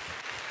ahead.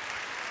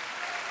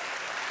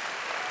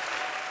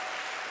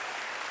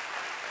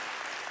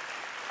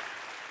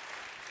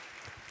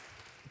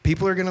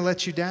 people are going to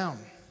let you down.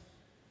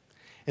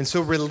 And so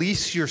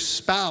release your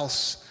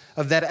spouse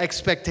of that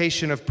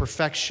expectation of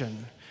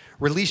perfection.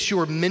 Release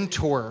your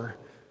mentor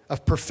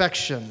of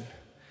perfection.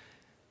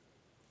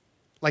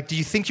 Like, do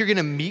you think you're going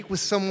to meet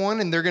with someone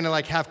and they're going to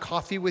like have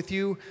coffee with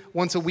you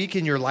once a week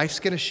and your life's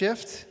going to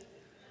shift?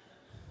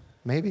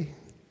 Maybe.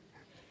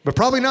 But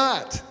probably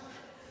not.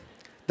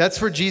 That's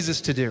for Jesus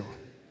to do.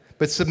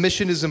 But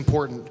submission is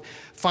important.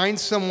 Find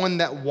someone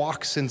that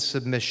walks in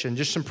submission.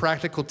 Just some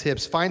practical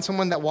tips. Find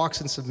someone that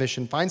walks in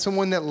submission. Find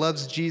someone that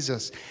loves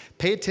Jesus.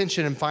 Pay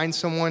attention and find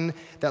someone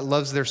that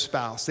loves their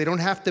spouse. They don't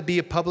have to be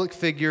a public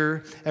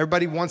figure.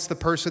 Everybody wants the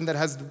person that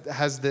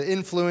has the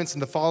influence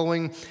and the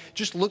following.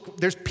 Just look,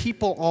 there's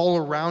people all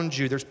around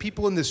you. There's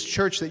people in this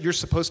church that you're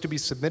supposed to be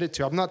submitted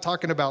to. I'm not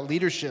talking about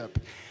leadership.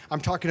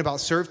 I'm talking about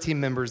serve team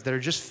members that are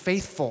just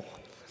faithful.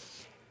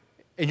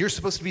 And you're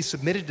supposed to be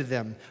submitted to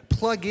them.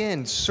 Plug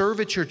in, serve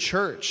at your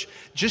church,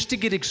 just to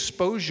get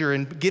exposure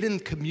and get in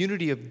the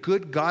community of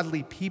good,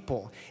 godly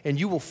people. And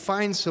you will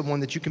find someone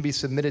that you can be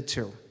submitted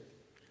to.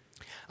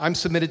 I'm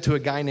submitted to a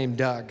guy named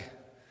Doug.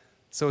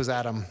 So is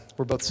Adam.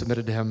 We're both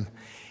submitted to him.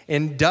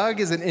 And Doug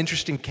is an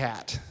interesting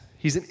cat.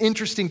 He's an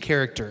interesting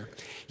character.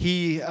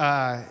 He's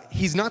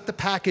not the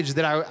package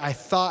that I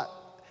thought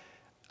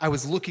I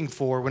was looking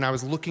for when I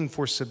was looking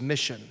for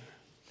submission.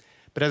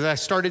 But as I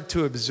started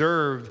to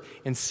observe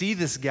and see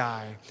this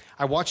guy,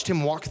 I watched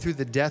him walk through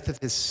the death of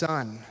his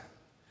son.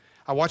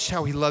 I watched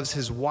how he loves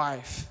his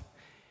wife.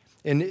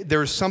 And there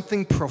was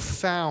something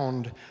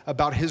profound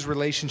about his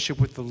relationship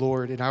with the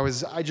Lord. And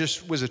I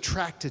just was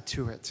attracted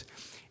to it.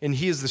 And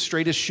he is the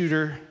straightest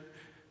shooter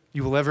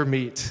you will ever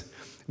meet.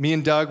 Me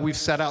and Doug, we've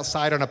sat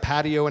outside on a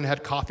patio and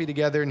had coffee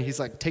together. And he's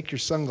like, take your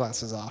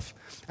sunglasses off.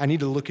 I need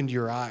to look into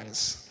your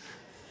eyes.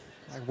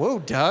 I'm like, whoa,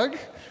 Doug,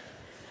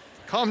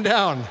 calm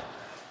down.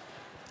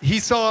 He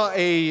saw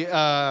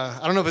I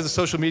don't know if it's a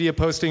social media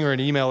posting or an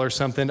email or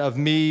something of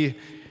me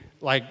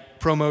like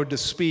promoted to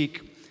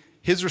speak.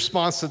 His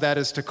response to that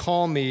is to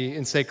call me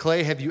and say,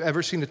 Clay, have you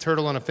ever seen a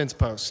turtle on a fence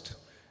post?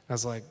 I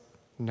was like,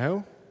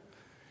 no.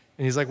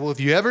 And he's like, well,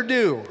 if you ever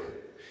do,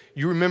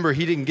 you remember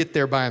he didn't get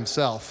there by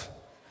himself.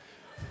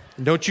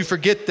 And don't you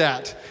forget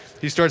that.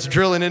 He starts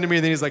drilling into me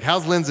and then he's like,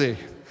 how's Lindsay?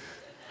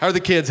 How are the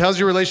kids? How's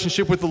your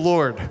relationship with the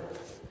Lord?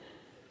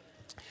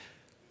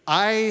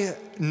 I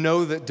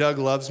know that Doug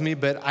loves me,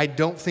 but I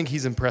don't think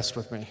he's impressed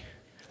with me.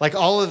 Like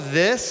all of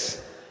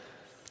this,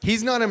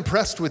 he's not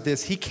impressed with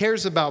this. He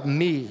cares about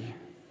me.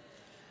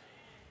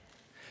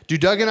 Do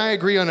Doug and I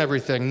agree on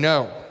everything?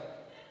 No.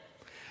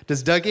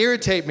 Does Doug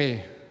irritate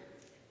me?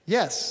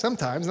 Yes,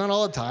 sometimes, not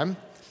all the time.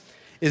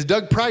 Is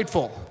Doug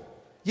prideful?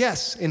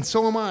 Yes, and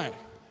so am I.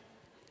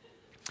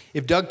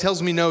 If Doug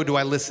tells me no, do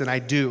I listen? I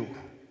do.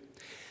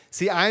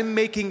 See, I'm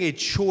making a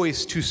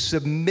choice to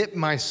submit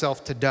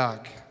myself to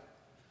Doug.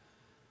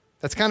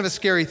 That's kind of a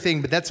scary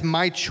thing, but that's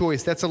my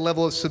choice. That's a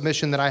level of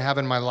submission that I have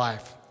in my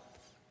life.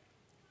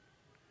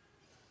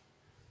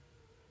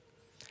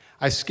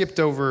 I skipped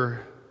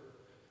over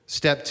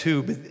step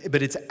 2,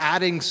 but it's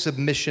adding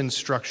submission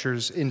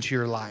structures into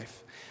your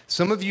life.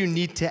 Some of you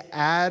need to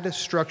add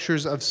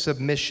structures of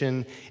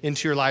submission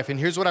into your life. And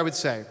here's what I would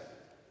say,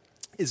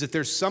 is if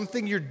there's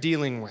something you're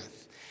dealing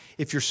with,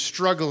 if you're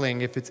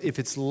struggling, if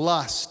it's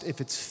lust, if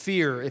it's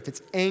fear, if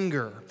it's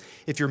anger,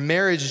 if your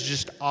marriage is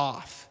just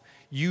off,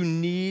 you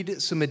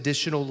need some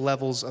additional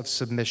levels of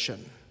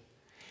submission.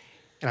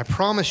 And I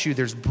promise you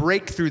there's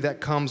breakthrough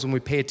that comes when we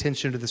pay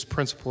attention to this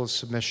principle of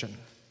submission.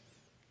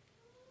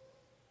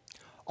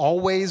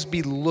 Always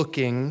be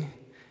looking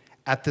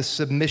at the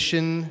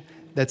submission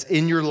that's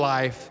in your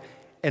life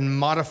and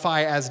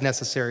modify as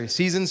necessary.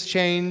 Seasons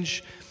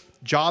change,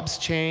 jobs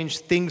change,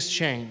 things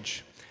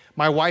change.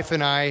 My wife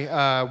and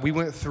I, we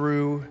went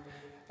through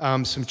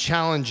some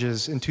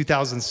challenges in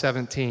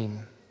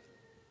 2017.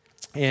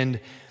 And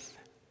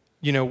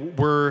you know,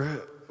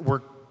 we're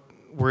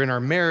in our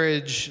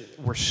marriage,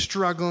 we're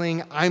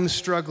struggling, I'm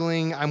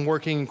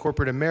working in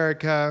corporate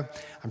America,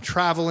 I'm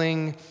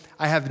traveling,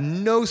 I have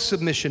no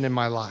submission in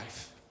my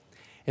life.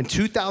 And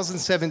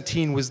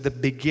 2017 was the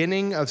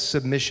beginning of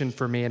submission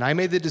for me, and I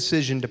made the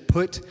decision to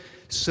put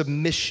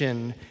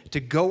submission, to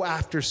go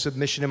after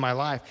submission in my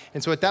life.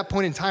 And so at that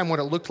point in time, what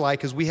it looked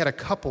like is we had a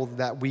couple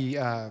that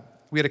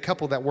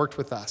worked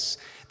with us,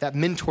 that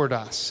mentored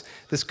us.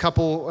 This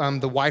couple,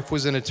 the wife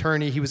was an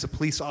attorney, he was a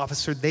police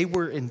officer. They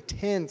were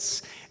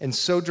intense and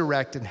so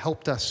direct and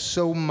helped us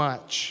so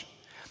much.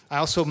 I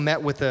also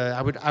met with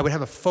I would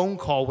have a phone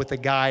call with a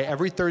guy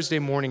every Thursday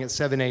morning at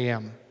 7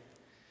 a.m.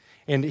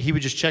 And he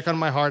would just check on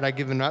my heart. I'd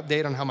give him an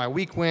update on how my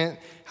week went,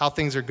 how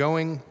things are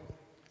going.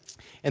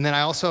 And then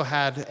I also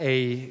had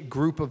a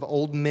group of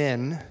old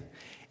men,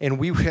 and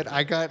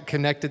I got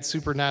connected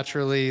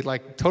supernaturally,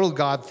 like total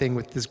God thing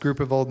with this group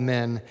of old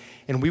men.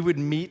 And we would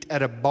meet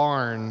at a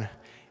barn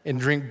and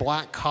drink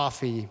black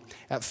coffee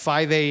at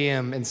 5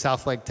 a.m. in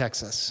Southlake,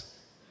 Texas.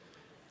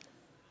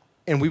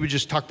 And we would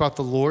just talk about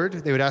the Lord.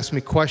 They would ask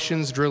me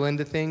questions, drill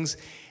into things.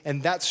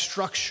 And that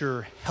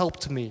structure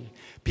helped me.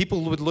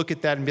 People would look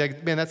at that and be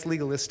like, man, that's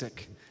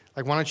legalistic.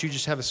 Like, why don't you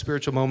just have a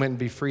spiritual moment and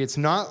be free? It's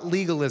not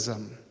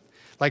legalism.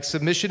 Like,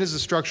 submission is a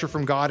structure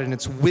from God, and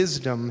it's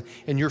wisdom,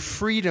 and your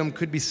freedom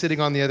could be sitting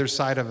on the other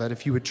side of it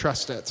if you would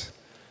trust it.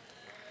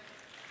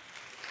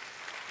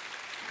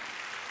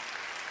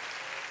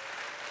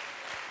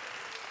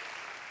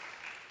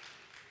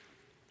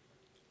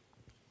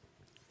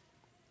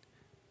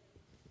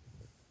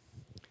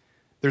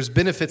 There's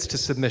benefits to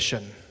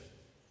submission.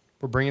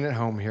 We're bringing it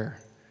home here.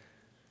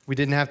 We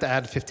didn't have to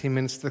add 15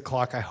 minutes to the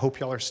clock. I hope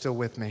y'all are still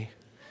with me.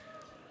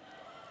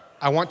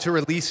 I want to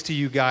release to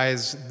you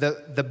guys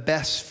the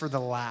best for the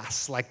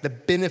last, like the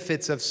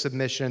benefits of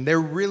submission.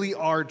 There really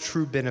are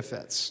true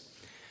benefits.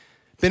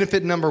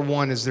 Benefit number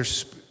one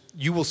is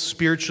you will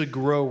spiritually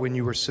grow when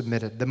you are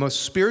submitted. The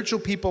most spiritual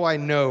people I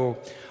know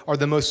are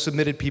the most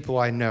submitted people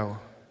I know.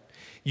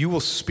 You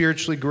will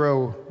spiritually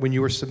grow when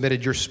you are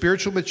submitted. Your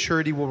spiritual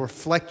maturity will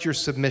reflect your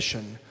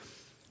submission.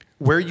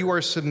 Where you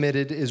are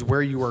submitted is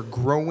where you are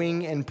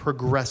growing and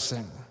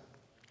progressing.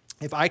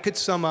 If I could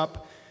sum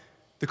up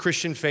the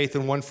Christian faith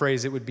in one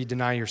phrase, it would be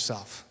deny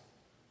yourself.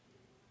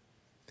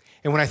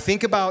 And when I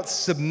think about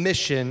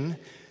submission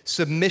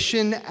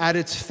at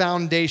its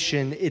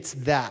foundation, it's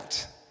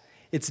that.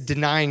 It's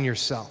denying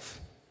yourself.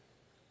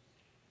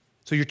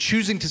 So you're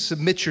choosing to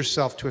submit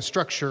yourself to a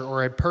structure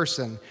or a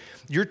person.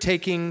 You're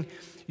taking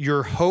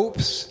your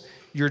hopes,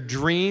 your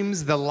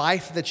dreams, the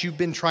life that you've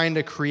been trying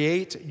to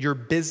create, your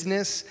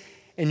business,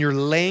 and you're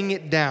laying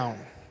it down.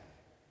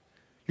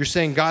 You're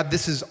saying, God,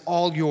 this is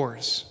all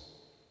yours.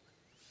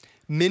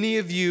 Many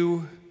of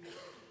you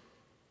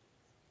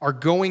are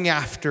going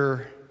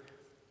after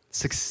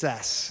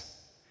success.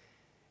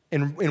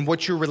 And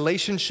what your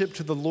relationship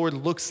to the Lord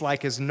looks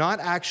like is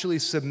not actually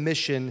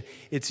submission.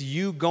 It's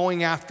you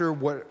going after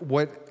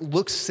what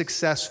looks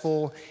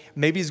successful,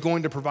 maybe is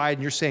going to provide,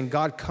 and you're saying,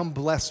 God, come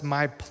bless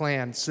my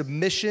plan.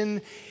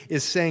 Submission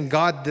is saying,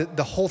 God,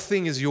 the whole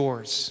thing is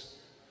yours.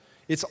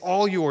 It's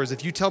all yours.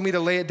 If you tell me to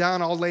lay it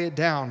down, I'll lay it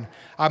down.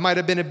 I might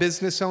have been a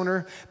business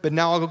owner, but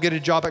now I'll go get a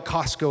job at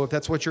Costco if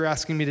that's what you're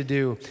asking me to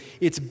do.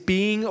 It's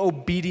being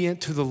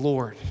obedient to the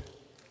Lord.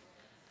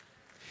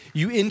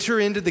 You enter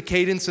into the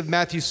cadence of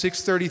Matthew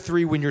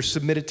 6:33 when you're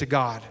submitted to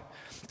God.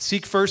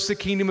 Seek first the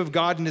kingdom of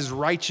God and his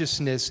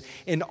righteousness,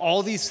 and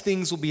all these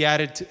things will be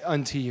added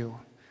unto you.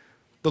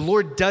 The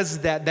Lord does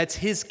that. That's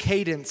his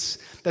cadence.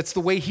 That's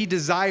the way he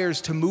desires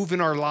to move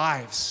in our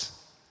lives.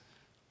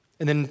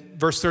 And then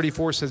verse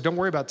 34 says, don't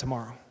worry about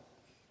tomorrow.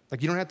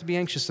 Like, you don't have to be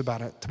anxious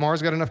about it.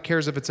 Tomorrow's got enough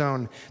cares of its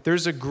own.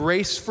 There's a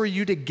grace for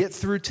you to get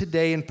through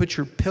today and put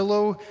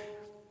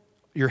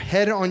your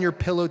head on your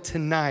pillow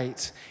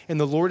tonight, and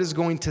the Lord is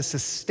going to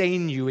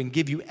sustain you and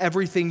give you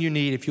everything you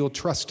need if you'll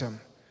trust him.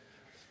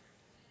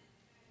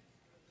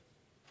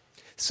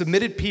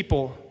 Submitted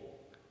people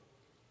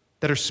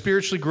that are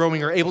spiritually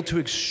growing are able to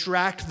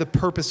extract the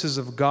purposes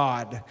of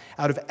God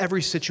out of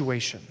every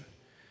situation.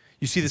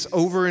 You see this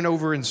over and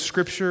over in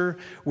Scripture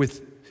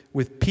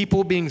with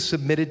people being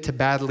submitted to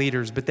bad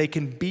leaders, but they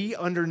can be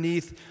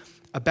underneath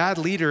a bad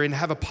leader and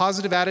have a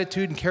positive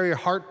attitude and carry a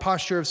heart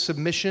posture of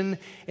submission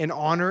and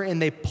honor,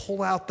 and they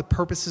pull out the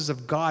purposes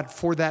of God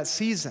for that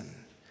season.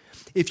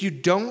 If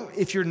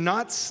you're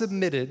not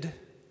submitted,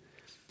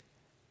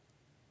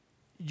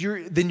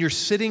 then you're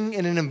sitting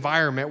in an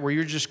environment where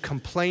you're just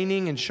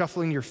complaining and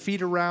shuffling your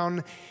feet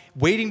around,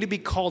 waiting to be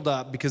called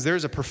up because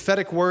there's a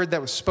prophetic word that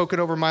was spoken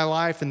over my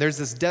life, and there's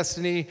this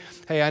destiny.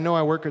 Hey, I know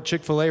I work at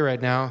Chick-fil-A right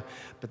now,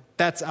 but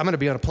I'm going to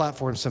be on a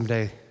platform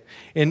someday.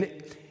 And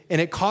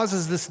it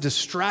causes this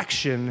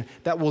distraction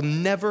that will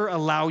never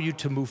allow you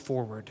to move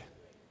forward.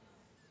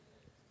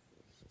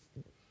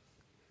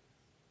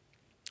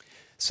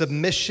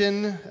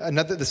 Submission,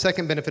 the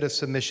second benefit of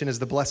submission is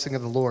the blessing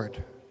of the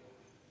Lord.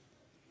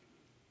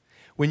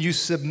 When you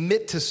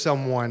submit to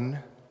someone,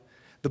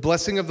 the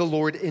blessing of the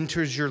Lord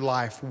enters your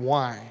life.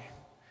 Why?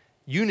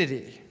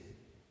 Unity.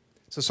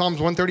 So Psalms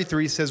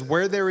 133 says,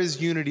 where there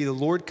is unity, the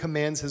Lord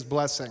commands his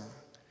blessing.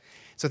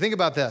 So think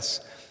about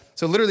this.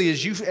 So literally,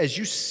 as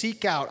you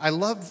seek out,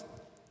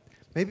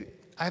 maybe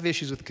I have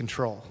issues with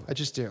control. I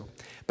just do.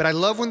 But I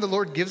love when the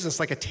Lord gives us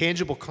like a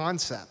tangible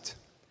concept.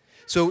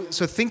 So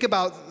think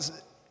about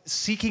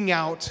seeking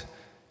out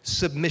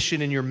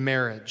submission in your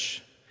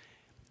marriage,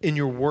 in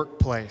your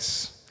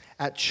workplace,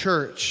 at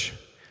church.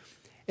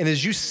 And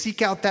as you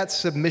seek out that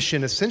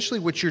submission, essentially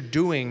what you're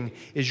doing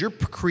is you're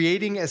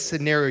creating a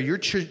scenario. You're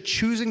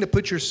choosing to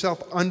put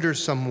yourself under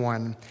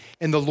someone,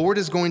 and the Lord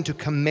is going to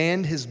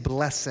command his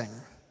blessing.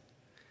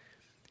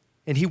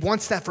 And he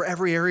wants that for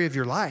every area of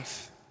your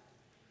life.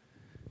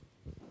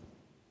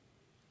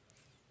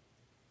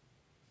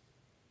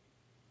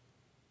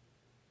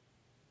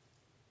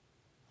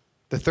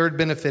 The third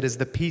benefit is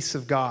the peace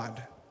of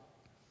God.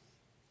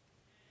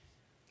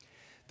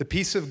 The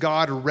peace of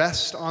God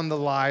rests on the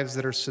lives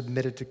that are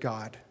submitted to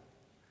God.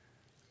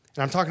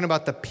 And I'm talking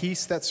about the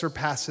peace that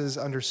surpasses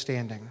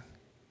understanding.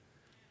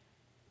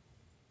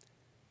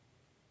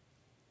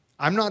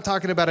 I'm not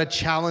talking about a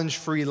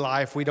challenge-free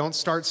life. We don't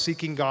start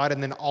seeking God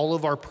and then all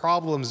of our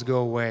problems go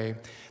away.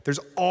 There's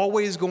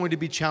always going to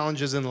be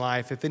challenges in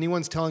life. If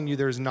anyone's telling you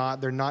there's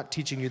not, they're not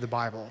teaching you the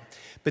Bible.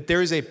 But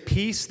there is a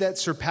peace that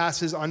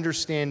surpasses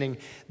understanding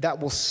that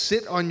will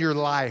sit on your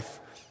life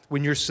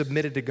when you're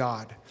submitted to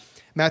God.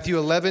 Matthew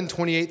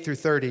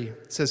 11:28-30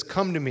 says,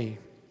 "Come to me,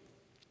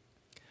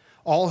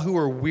 all who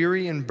are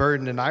weary and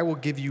burdened, and I will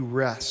give you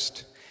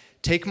rest.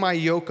 Take my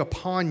yoke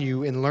upon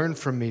you and learn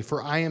from me,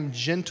 for I am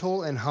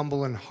gentle and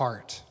humble in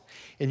heart,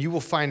 and you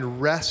will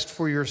find rest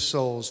for your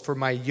souls, for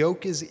my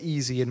yoke is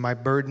easy and my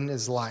burden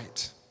is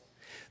light."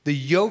 The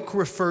yoke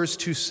refers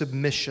to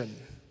submission.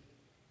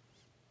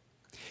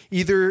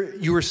 Either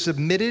you are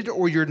submitted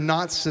or you're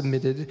not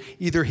submitted.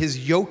 Either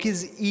his yoke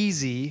is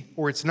easy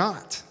or it's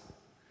not.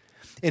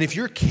 And if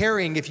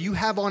you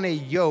have on a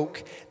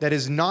yoke that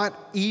is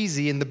not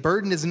easy and the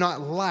burden is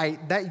not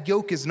light, that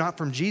yoke is not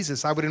from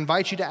Jesus. I would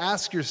invite you to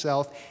ask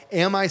yourself,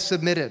 am I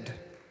submitted?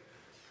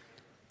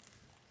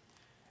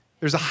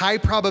 There's a high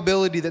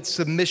probability that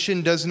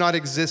submission does not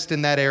exist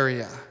in that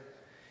area.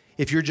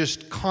 If you're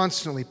just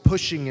constantly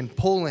pushing and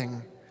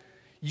pulling,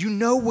 you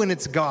know when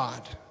it's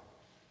God.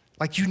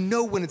 You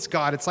know when it's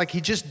God. It's like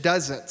he just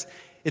does it.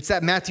 It's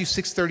that Matthew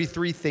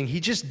 6:33 thing. He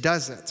just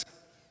does it.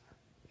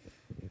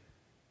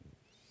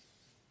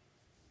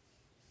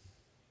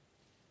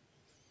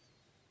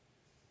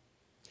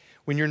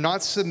 When you're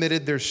not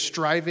submitted, there's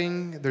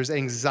striving, there's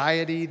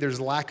anxiety,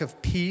 there's lack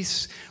of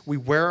peace. We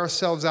wear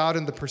ourselves out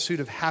in the pursuit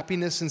of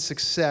happiness and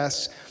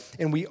success,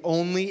 and we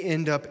only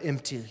end up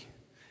empty.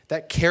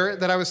 That carrot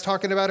that I was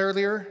talking about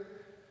earlier,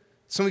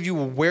 some of you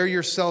will wear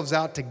yourselves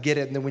out to get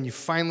it, and then when you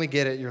finally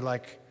get it, you're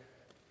like,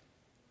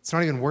 it's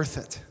not even worth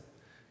it.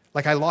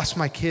 I lost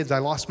my kids, I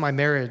lost my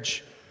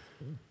marriage.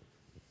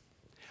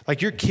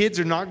 Your kids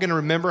are not going to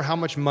remember how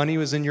much money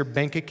was in your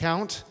bank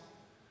account.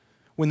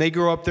 When they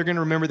grow up, they're going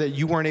to remember that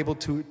you weren't able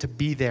to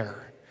be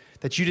there,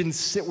 that you didn't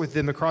sit with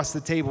them across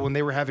the table when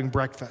they were having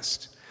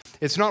breakfast.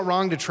 It's not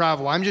wrong to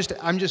travel. I'm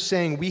just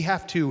saying we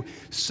have to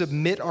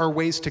submit our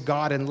ways to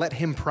God and let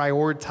him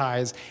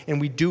prioritize, and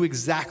we do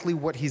exactly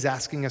what he's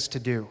asking us to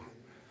do.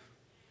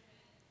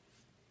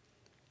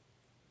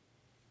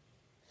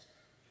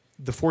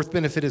 The fourth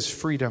benefit is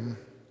freedom.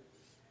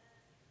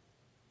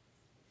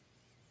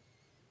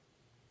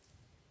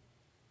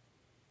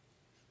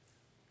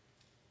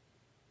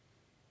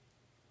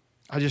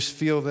 I just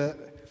feel that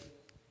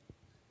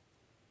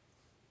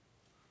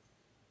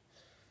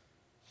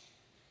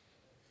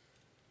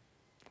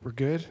we're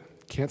good.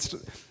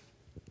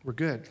 We're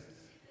good.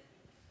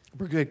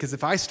 We're good, because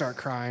if I start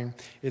crying,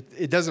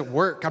 it doesn't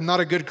work. I'm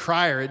not a good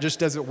crier. It just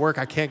doesn't work.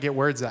 I can't get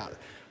words out.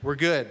 We're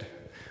good.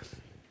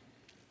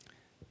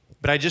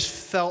 But I just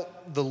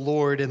felt the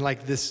Lord and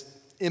this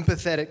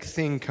empathetic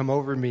thing come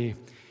over me.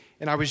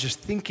 And I was just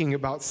thinking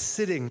about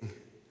sitting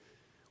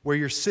where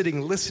you're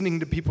sitting, listening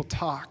to people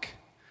talk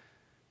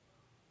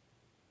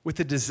with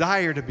a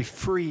desire to be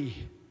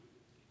free.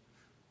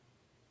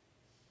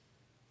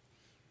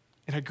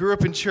 And I grew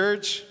up in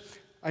church.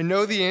 I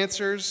know the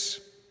answers.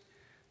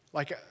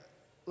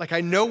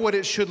 I know what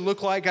it should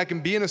look like. I can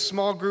be in a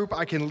small group.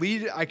 I can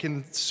lead. I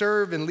can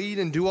serve and lead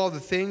and do all the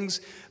things.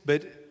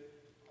 But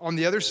on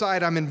the other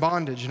side, I'm in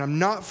bondage and I'm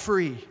not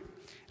free.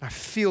 And I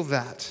feel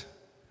that.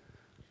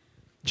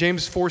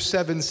 James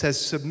 4:7 says,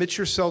 "Submit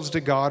yourselves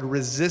to God,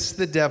 resist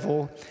the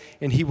devil,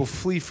 and he will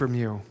flee from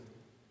you."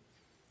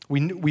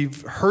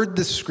 We've heard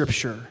this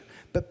scripture,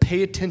 but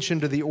pay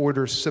attention to the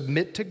order.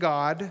 Submit to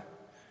God,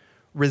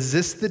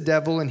 resist the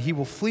devil, and he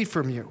will flee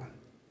from you.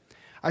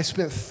 I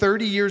spent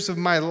 30 years of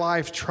my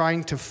life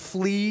trying to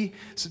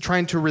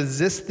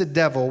resist the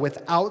devil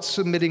without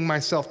submitting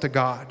myself to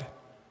God.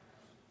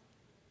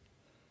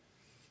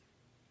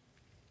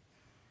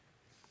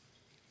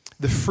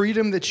 The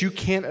freedom that you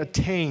can't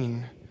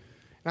attain,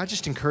 and I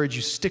just encourage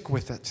you, stick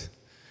with it.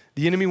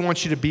 The enemy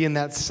wants you to be in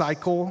that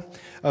cycle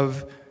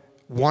of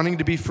wanting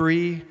to be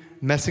free,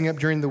 messing up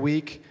during the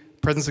week,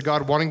 presence of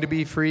God, wanting to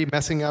be free,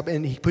 messing up,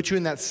 and he puts you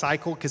in that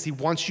cycle because he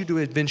wants you to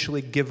eventually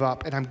give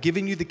up. And I'm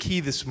giving you the key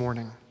this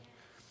morning.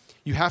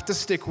 You have to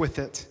stick with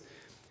it.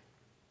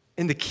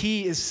 And the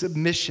key is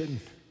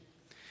submission.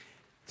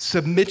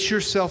 Submit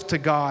yourself to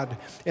God.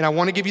 And I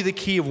want to give you the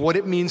key of what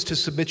it means to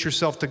submit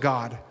yourself to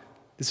God.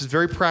 This is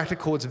very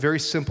practical, it's very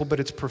simple, but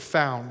it's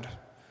profound.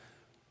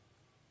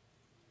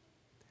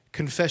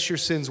 Confess your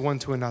sins one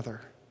to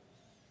another.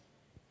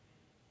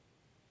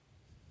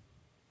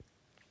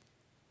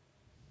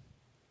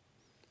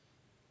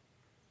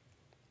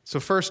 So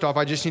first off,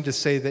 I just need to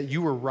say that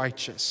you are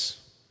righteous.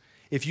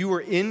 If you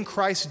are in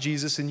Christ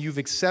Jesus and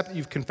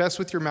you've confessed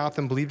with your mouth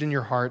and believed in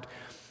your heart,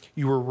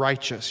 you are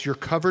righteous. You're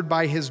covered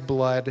by his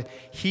blood.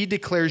 He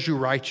declares you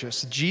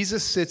righteous.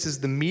 Jesus sits as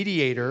the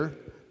mediator.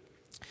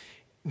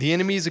 The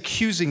enemy is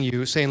accusing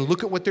you, saying,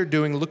 look at what they're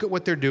doing, look at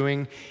what they're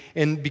doing.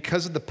 And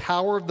because of the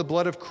power of the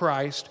blood of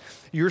Christ,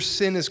 your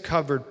sin is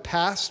covered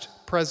past,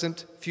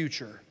 present,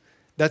 future.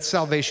 That's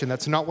salvation.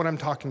 That's not what I'm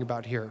talking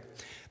about here.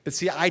 But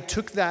see, I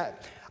took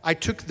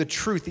the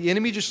truth. The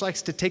enemy just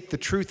likes to take the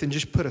truth and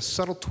just put a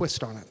subtle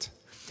twist on it.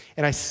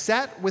 And I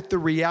sat with the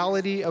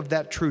reality of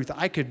that truth.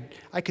 I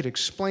could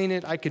explain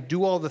it. I could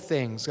do all the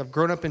things. I've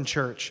grown up in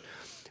church.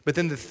 But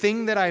then the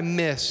thing that I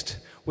missed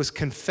was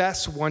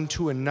confess one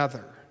to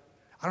another.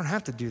 I don't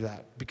have to do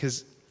that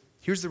because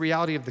here's the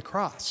reality of the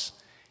cross.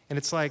 And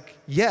it's like,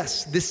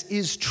 yes, this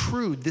is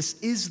true. This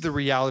is the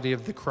reality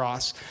of the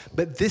cross,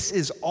 but this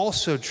is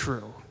also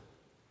true.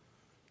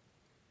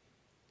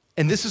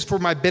 And this is for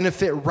my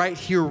benefit right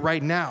here,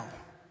 right now.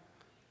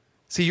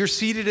 See, you're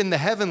seated in the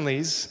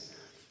heavenlies,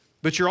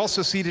 but you're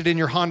also seated in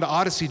your Honda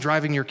Odyssey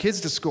driving your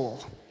kids to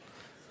school.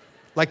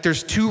 Like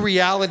there's two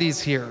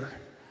realities here.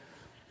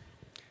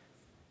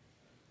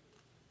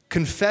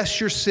 Confess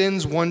your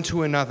sins one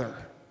to another.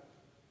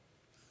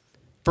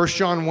 1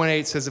 John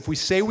 1:8 says, if we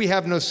say we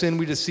have no sin,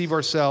 we deceive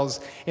ourselves,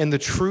 and the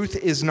truth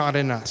is not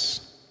in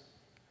us.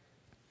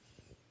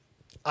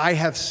 I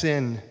have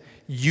sin.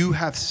 You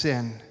have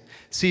sin.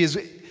 See,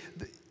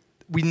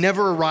 we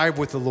never arrive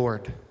with the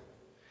Lord.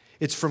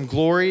 It's from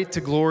glory to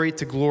glory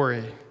to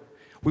glory.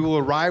 We will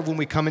arrive when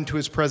we come into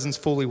his presence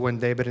fully one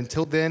day, but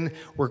until then,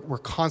 we're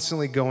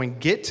constantly going.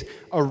 Get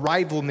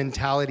arrival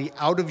mentality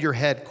out of your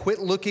head. Quit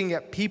looking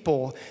at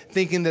people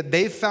thinking that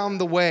they've found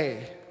the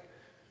way.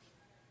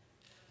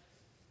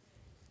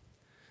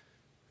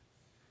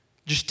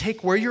 Just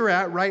take where you're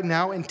at right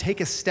now and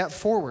take a step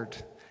forward.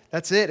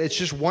 That's it. It's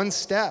just one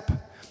step.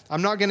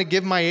 I'm not going to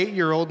give my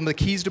 8-year-old the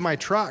keys to my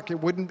truck. It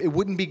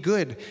wouldn't be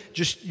good.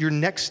 Just your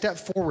next step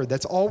forward.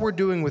 That's all we're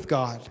doing with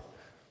God.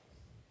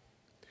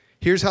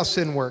 Here's how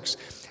sin works.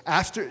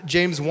 After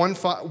James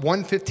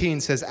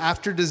 1:15 says,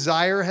 after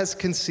desire has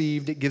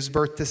conceived, it gives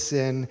birth to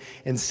sin,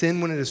 and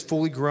sin, when it is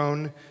fully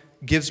grown,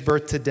 gives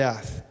birth to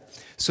death.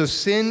 So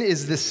sin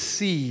is the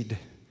seed.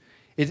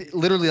 It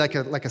literally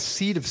like a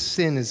seed of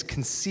sin is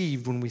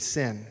conceived when we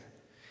sin.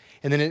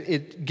 And then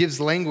it gives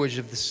language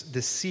of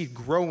this seed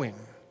growing,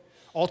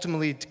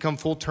 ultimately to come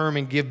full term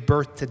and give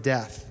birth to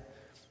death.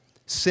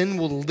 Sin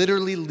will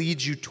literally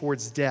lead you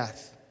towards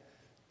death.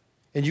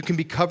 And you can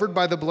be covered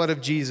by the blood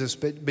of Jesus,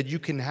 but you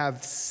can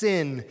have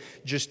sin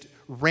just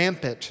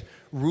rampant,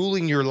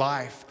 ruling your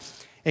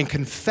life. And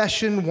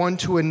confession one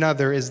to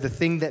another is the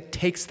thing that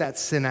takes that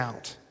sin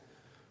out.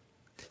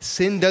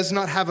 Sin does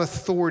not have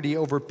authority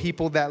over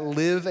people that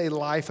live a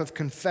life of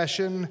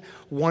confession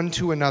one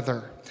to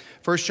another.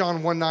 1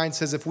 John 1:9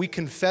 says, if we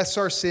confess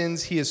our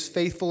sins, he is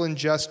faithful and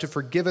just to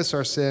forgive us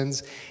our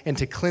sins and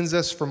to cleanse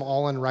us from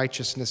all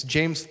unrighteousness.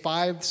 James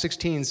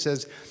 5:16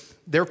 says,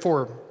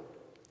 therefore,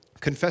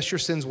 confess your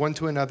sins one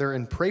to another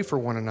and pray for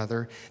one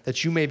another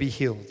that you may be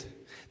healed.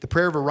 The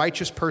prayer of a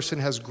righteous person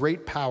has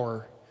great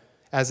power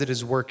as it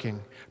is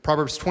working.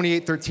 Proverbs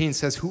 28:13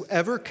 says,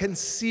 whoever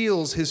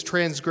conceals his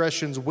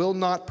transgressions will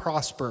not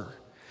prosper.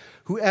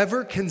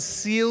 Whoever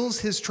conceals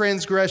his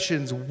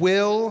transgressions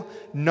will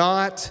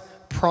not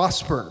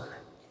prosper.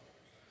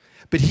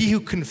 But he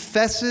who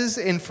confesses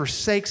and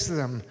forsakes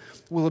them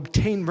will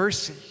obtain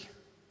mercy.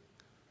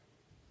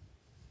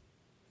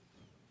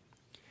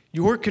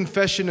 Your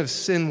confession of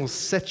sin will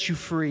set you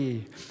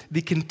free.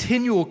 The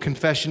continual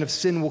confession of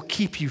sin will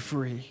keep you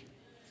free.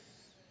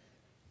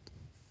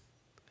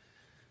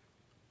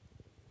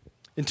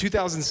 In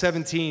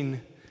 2017,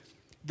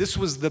 this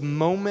was the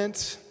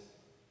moment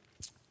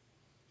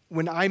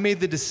when I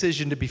made the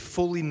decision to be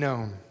fully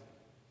known.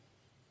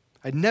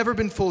 I'd never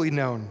been fully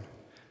known.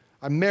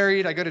 I'm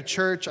married, I go to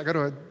church, I go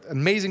to an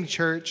amazing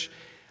church,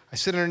 I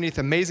sit underneath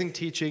amazing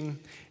teaching,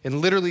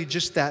 and literally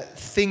just that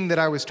thing that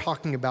I was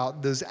talking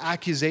about, those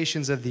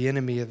accusations of the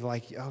enemy of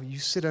like, oh, you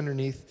sit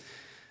underneath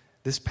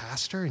this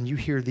pastor and you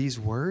hear these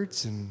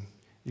words and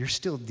you're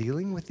still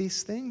dealing with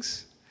these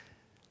things?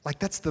 Like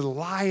that's the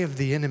lie of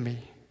the enemy.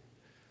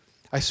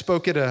 I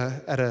spoke at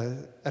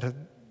a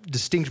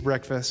distinct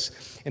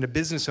breakfast, and a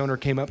business owner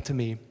came up to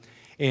me,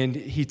 and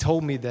he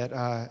told me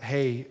that,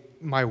 hey,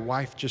 my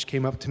wife just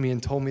came up to me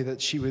and told me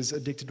that she was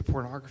addicted to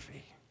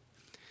pornography.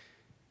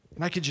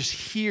 And I could just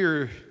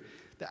hear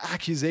the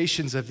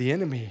accusations of the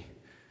enemy.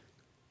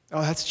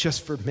 Oh, that's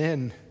just for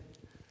men.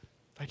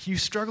 Like, you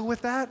struggle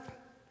with that?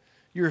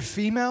 You're a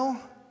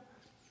female?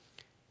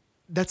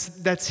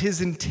 That's his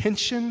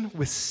intention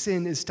with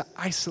sin, is to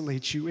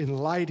isolate you and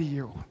lie to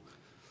you.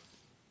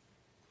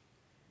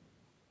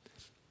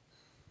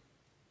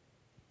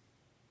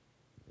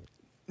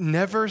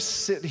 Never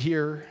sit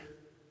here.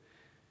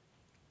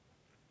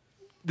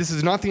 This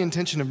is not the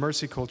intention of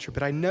Mercy Culture,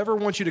 but I never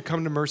want you to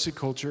come to Mercy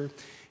Culture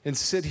and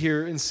sit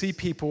here and see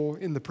people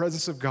in the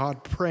presence of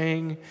God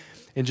praying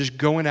and just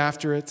going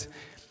after it,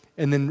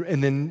 and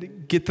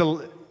then get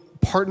the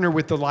partner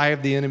with the lie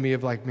of the enemy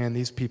of like, man,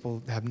 these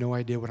people have no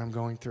idea what I'm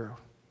going through.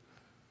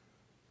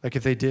 Like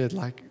if they did,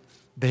 like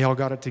they all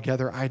got it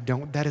together. I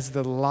don't. That is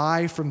the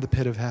lie from the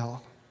pit of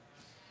hell.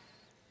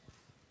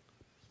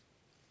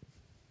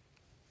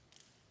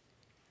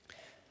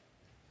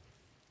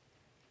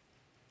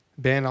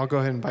 Ben, I'll go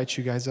ahead and invite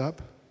you guys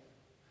up.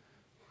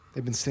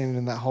 They've been standing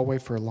in that hallway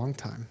for a long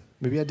time.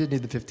 Maybe I did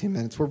need the 15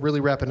 minutes. We're really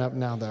wrapping up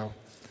now, though.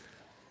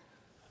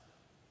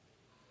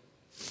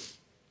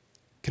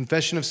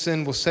 Confession of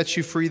sin will set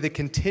you free. The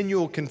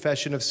continual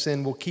confession of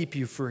sin will keep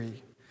you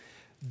free.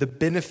 The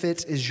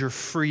benefit is your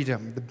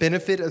freedom. The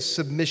benefit of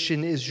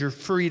submission is your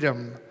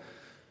freedom.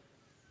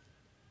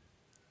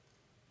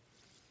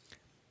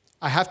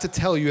 I have to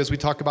tell you, as we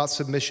talk about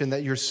submission,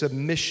 that your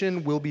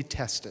submission will be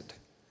tested.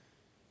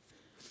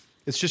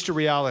 It's just a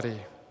reality.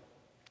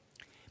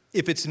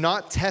 If it's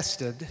not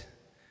tested,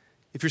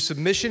 if your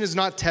submission is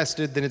not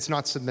tested, then it's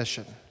not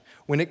submission.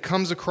 When it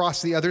comes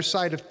across the other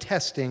side of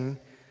testing,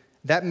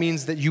 that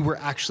means that you were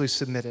actually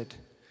submitted.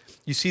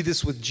 You see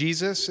this with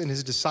Jesus and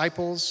his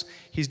disciples.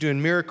 He's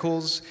doing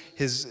miracles.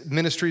 His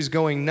ministry's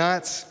going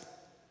nuts.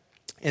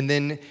 And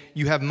then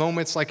you have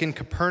moments like in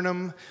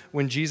Capernaum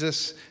when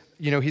Jesus,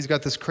 he's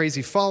got this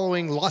crazy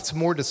following, lots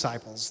more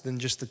disciples than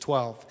just the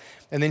 12.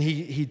 And then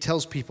he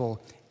tells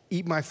people,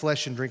 eat my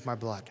flesh and drink my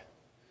blood.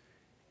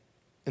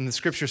 And the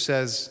scripture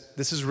says,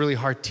 this is really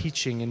hard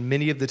teaching, and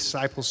many of the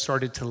disciples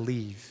started to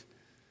leave.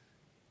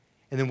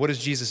 And then what does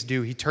Jesus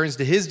do? He turns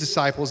to his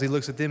disciples, he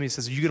looks at them, he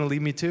says, are you going to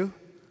leave me too?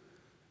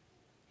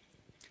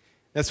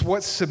 That's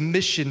what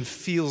submission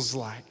feels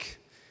like.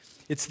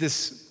 It's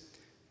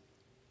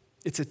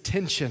a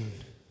tension.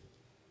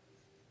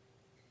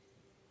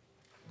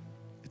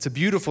 It's a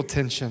beautiful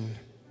tension.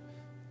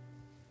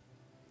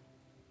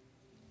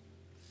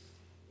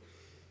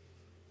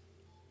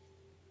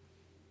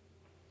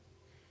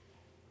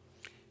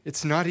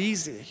 It's not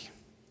easy.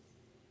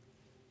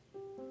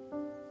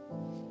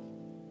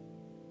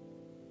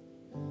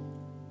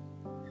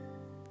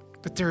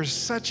 But there is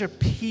such a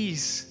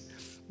peace.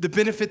 The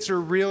benefits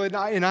are real, and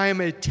I am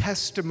a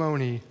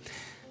testimony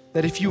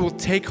that if you will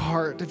take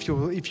heart, if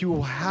you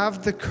will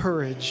have the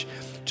courage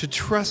to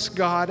trust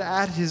God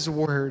at his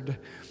word,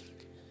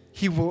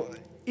 he will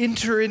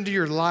enter into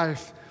your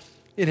life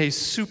in a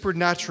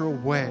supernatural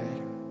way.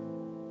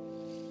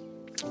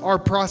 Our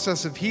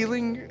process of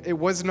healing, it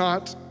was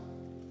not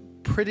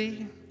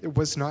pretty. It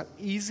was not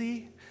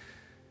easy.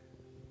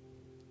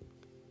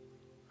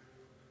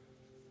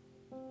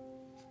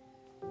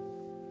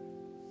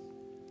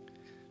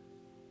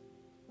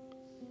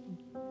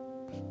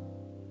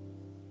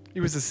 It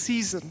was a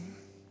season.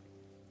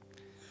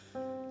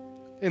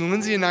 And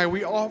Lindsay and I,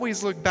 we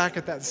always look back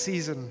at that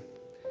season.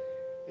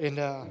 And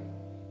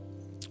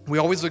we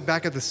always look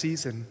back at the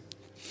season.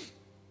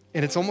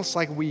 And it's almost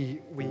like we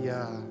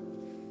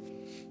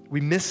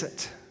miss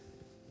it.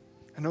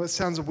 I know it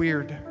sounds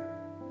weird.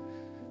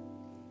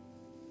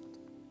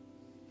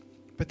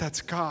 But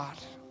that's God.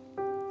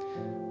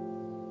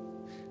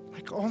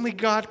 Like only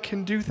God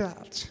can do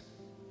that.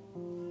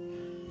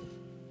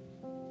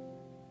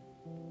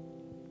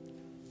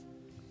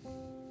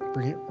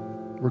 Bring it.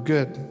 We're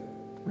good.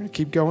 We're going to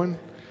keep going.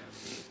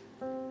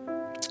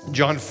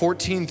 John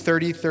 14,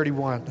 30,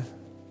 31.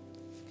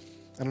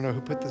 I don't know who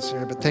put this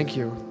here, but thank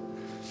you.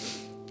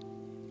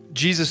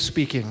 Jesus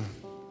speaking.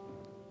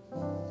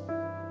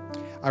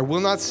 I will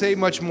not say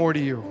much more to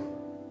you,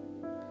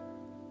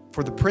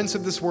 for the prince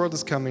of this world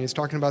is coming. He's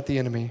talking about the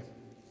enemy.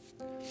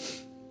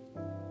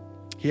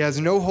 He has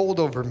no hold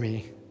over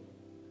me,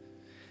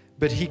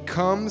 but he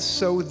comes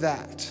so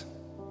that.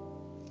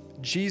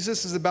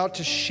 Jesus is about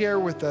to share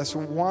with us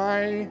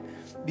why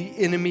the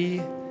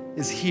enemy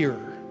is here.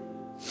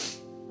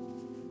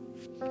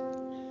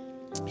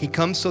 He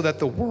comes so that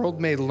the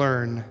world may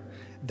learn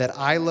that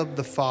I love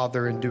the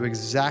Father and do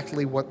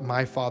exactly what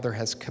my Father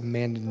has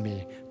commanded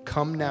me.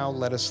 Come now,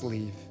 let us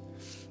leave.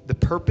 The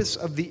purpose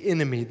of the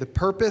enemy, the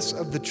purpose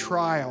of the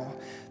trial,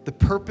 the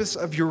purpose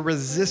of your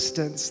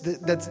resistance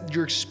that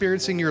you're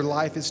experiencing in your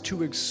life is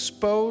to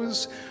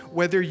expose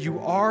whether you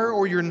are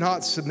or you're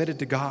not submitted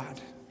to God.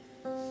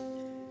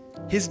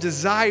 His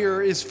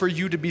desire is for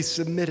you to be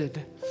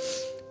submitted.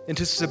 And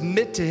to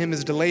submit to him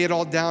is to lay it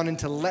all down and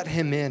to let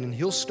him in. And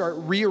he'll start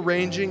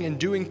rearranging and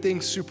doing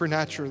things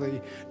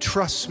supernaturally.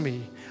 Trust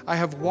me, I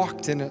have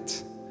walked in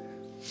it.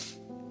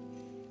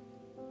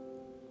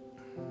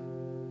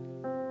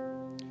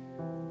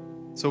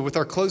 So with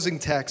our closing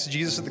text,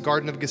 Jesus at the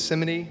Garden of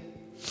Gethsemane,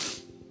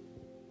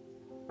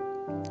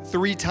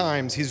 3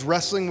 times he's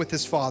wrestling with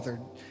his Father.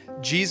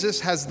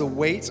 Jesus has the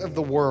weight of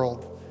the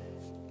world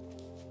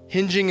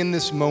hinging in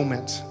this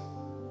moment.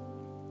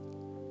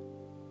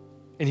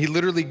 And he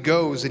literally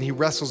goes and he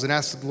wrestles and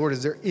asks the Lord,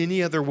 is there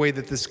any other way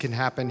that this can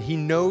happen? He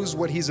knows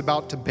what he's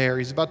about to bear.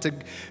 He's about to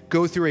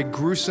go through a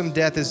gruesome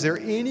death. Is there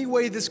any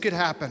way this could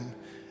happen?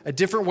 A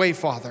different way,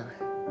 Father.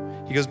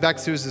 He goes back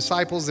to his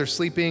disciples. They're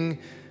sleeping,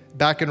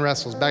 back and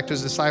wrestles. Back to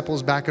his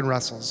disciples, back and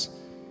wrestles.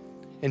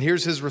 And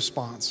here's his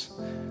response.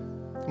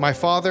 My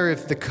Father,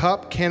 if the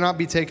cup cannot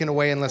be taken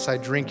away unless I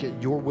drink it,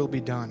 your will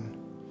be done.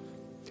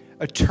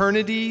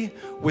 Eternity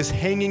was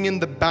hanging in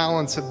the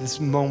balance of this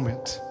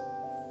moment.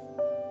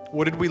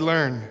 What did we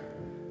learn?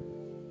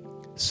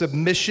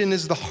 Submission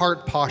is the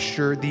heart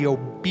posture. The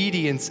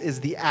obedience is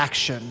the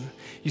action.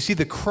 You see,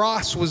 the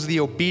cross was the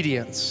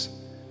obedience.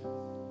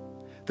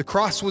 The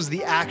cross was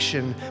the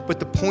action, but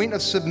the point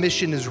of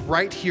submission is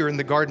right here in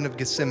the Garden of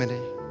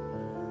Gethsemane.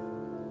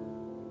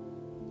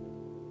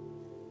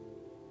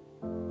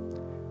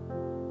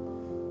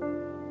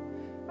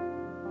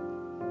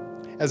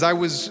 As I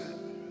was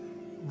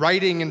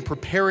writing and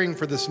preparing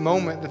for this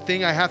moment, the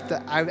thing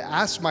I've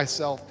asked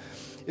myself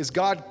is,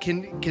 God,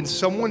 can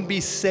someone be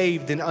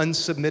saved and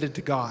unsubmitted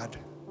to God?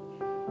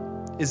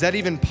 Is that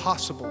even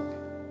possible?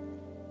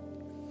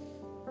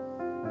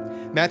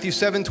 Matthew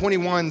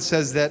 7:21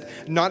 says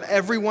that not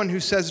everyone who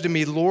says to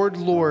me, Lord,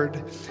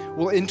 Lord,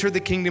 will enter the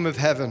kingdom of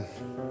heaven.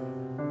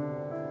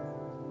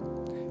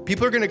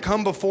 People are going to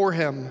come before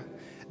him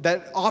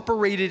that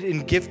operated in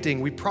gifting.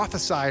 We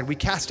prophesied, we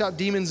cast out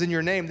demons in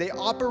your name. They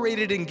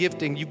operated in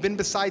gifting. You've been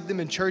beside them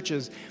in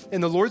churches,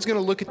 and the Lord's going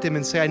to look at them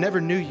and say, I never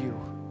knew you.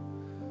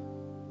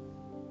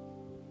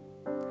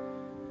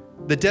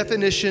 The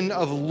definition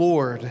of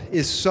Lord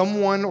is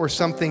someone or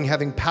something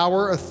having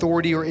power,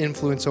 authority, or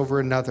influence over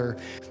another.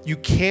 You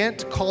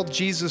can't call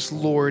Jesus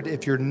Lord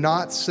if you're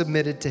not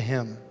submitted to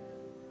him.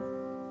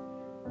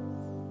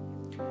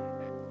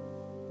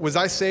 Was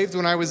I saved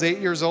when I was 8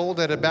 years old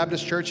at a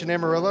Baptist church in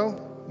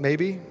Amarillo?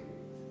 Maybe.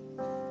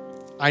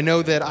 I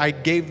know that I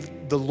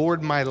gave the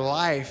Lord my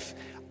life,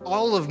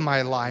 all of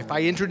my life.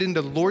 I entered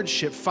into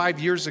lordship 5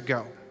 years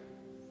ago.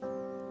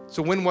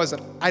 So when was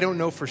it? I don't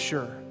know for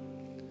sure.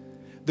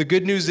 The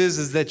good news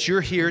is that you're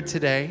here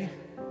today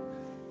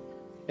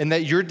and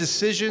that your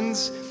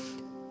decisions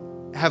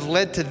have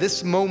led to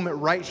this moment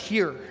right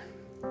here.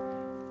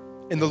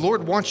 And the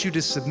Lord wants you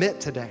to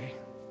submit today.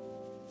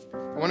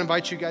 I want to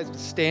invite you guys to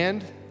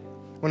stand.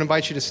 I want to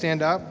invite you to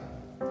stand up.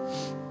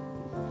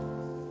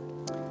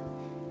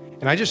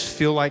 And I just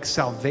feel like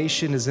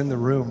salvation is in the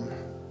room.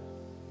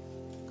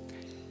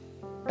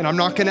 And I'm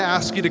not going to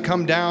ask you to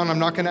come down. I'm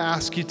not going to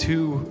ask you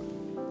to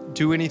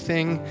do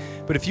anything,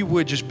 but if you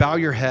would, just bow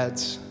your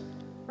heads.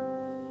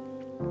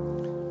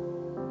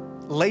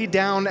 Lay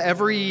down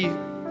every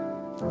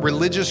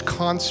religious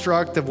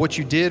construct of what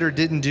you did or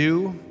didn't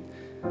do.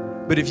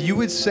 But if you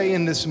would say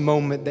in this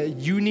moment that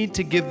you need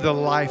to give the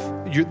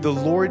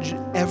Lord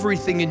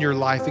everything in your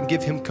life and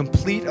give him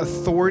complete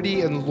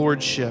authority and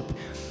lordship,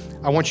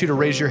 I want you to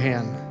raise your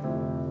hand.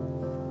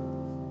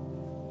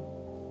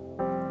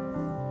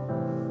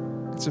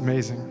 It's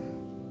amazing.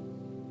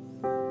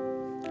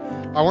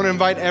 I want to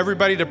invite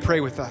everybody to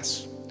pray with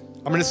us.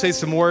 I'm going to say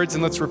some words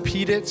and let's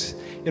repeat it.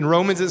 In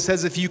Romans, it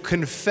says, if you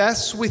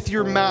confess with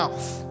your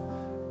mouth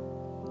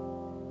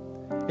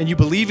and you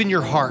believe in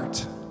your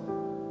heart,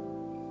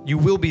 you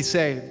will be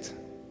saved.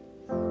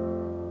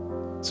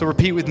 So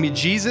repeat with me.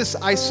 Jesus,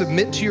 I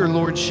submit to your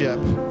lordship.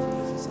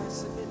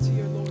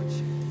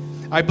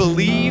 I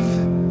believe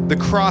the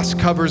cross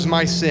covers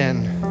my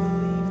sin.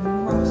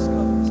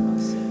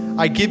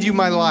 I give you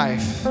my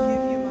life.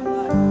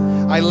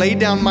 I lay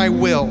down my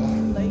will.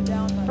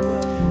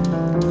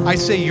 I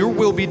say your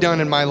will be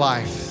done in my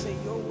life.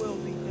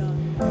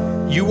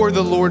 You are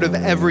the Lord of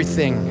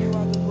everything.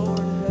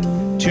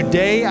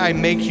 Today I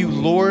make you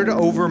Lord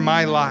over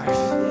my life.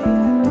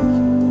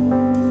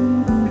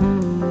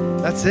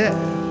 That's it.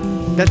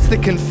 That's the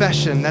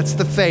confession. That's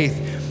the faith.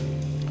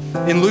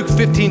 In Luke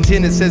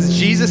 15:10 it says,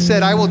 Jesus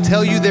said, I will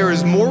tell you there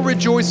is more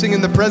rejoicing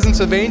in the presence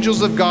of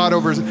angels of God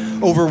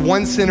over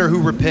one sinner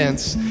who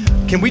repents.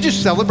 Can we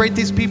just celebrate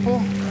these people?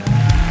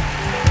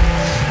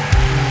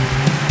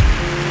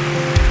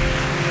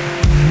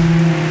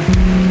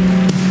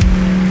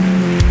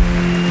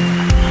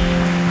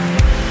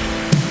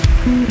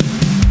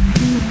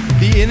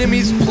 The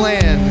enemy's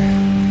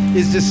plan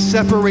is to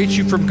separate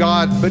you from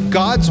God, but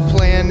God's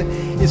plan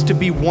is to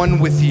be one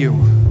with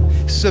you.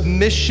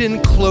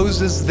 Submission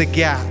closes the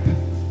gap.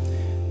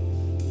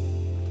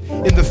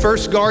 In the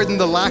first garden,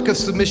 the lack of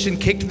submission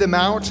kicked them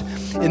out.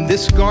 In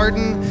this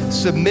garden,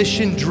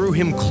 submission drew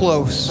him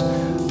close.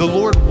 The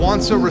Lord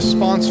wants a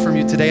response from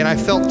you today, and I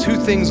felt two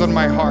things on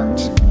my heart.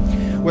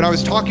 When I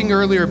was talking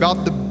earlier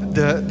about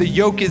the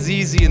yoke is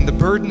easy and the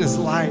burden is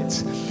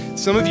light,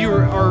 some of you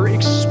are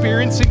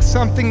experiencing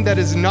something that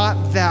is not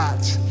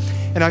that.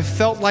 And I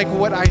felt like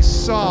what I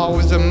saw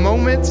was a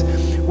moment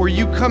where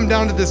you come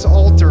down to this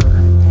altar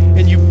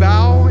and you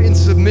bow in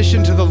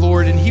submission to the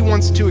Lord, and he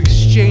wants to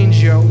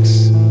exchange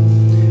yokes.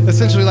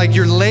 Essentially, like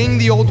you're laying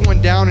the old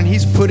one down and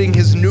he's putting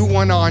his new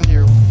one on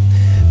you.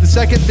 The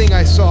second thing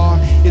I saw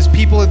is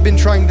people have been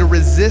trying to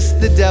resist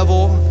the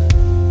devil,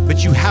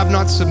 but you have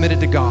not submitted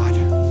to God.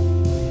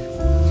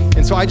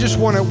 And so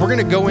we're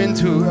gonna go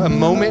into a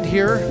moment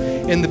here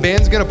and the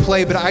band's gonna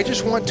play, but I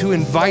just want to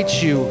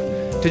invite you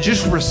to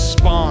just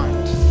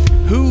respond.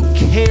 Who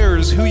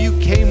cares who you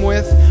came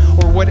with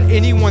or what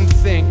anyone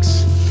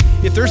thinks?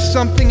 If there's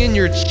something in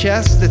your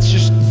chest that's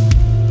just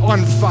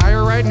on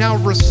fire right now,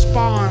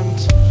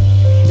 respond.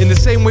 In the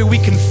same way we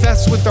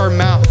confess with our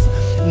mouth,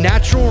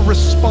 natural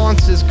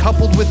responses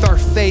coupled with our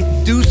faith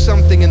do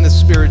something in the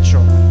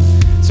spiritual.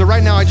 So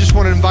right now I just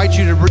want to invite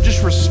you to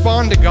just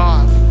respond to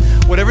God.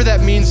 Whatever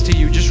that means to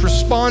you, just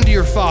respond to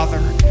your Father.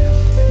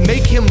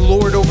 Make him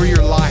Lord over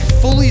your life.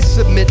 Fully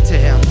submit to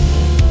him.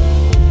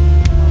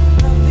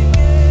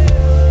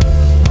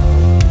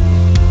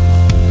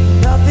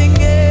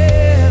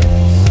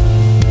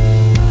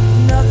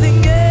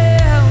 Nothing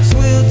else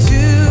will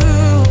do.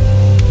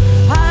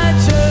 I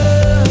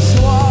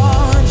just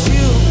want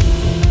you.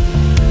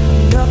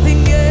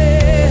 Nothing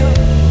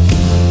else.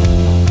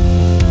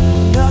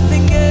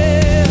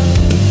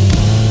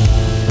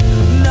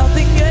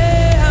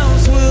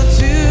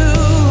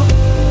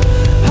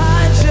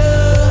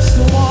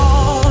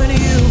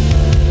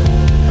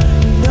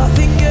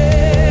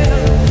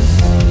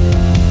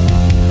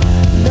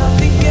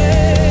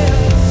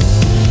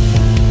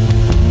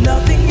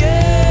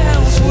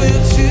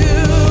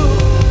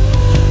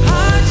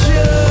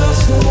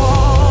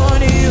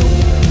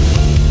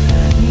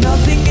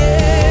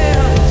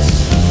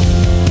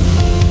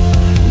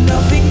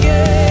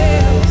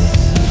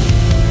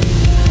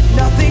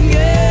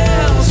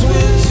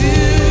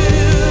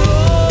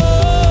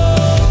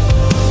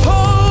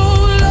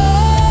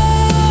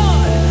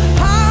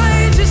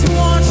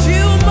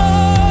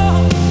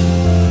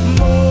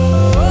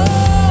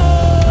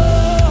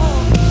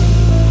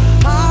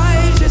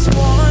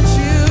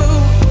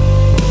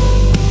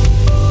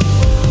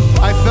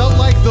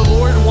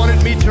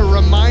 me to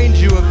remind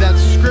you of that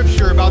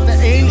scripture about the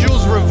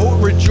angels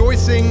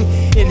rejoicing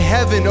in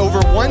heaven over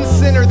one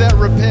sinner that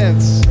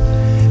repents.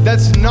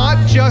 That's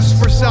not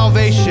just for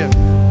salvation.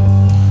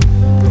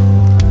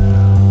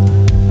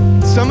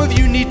 Some of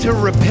you need to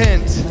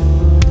repent.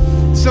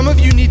 Some of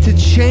you need to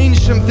change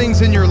some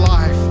things in your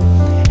life.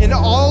 And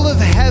all of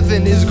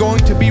heaven is going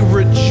to be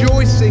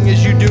rejoicing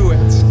as you do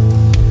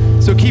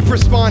it. So keep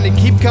responding,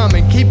 keep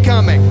coming, keep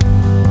coming.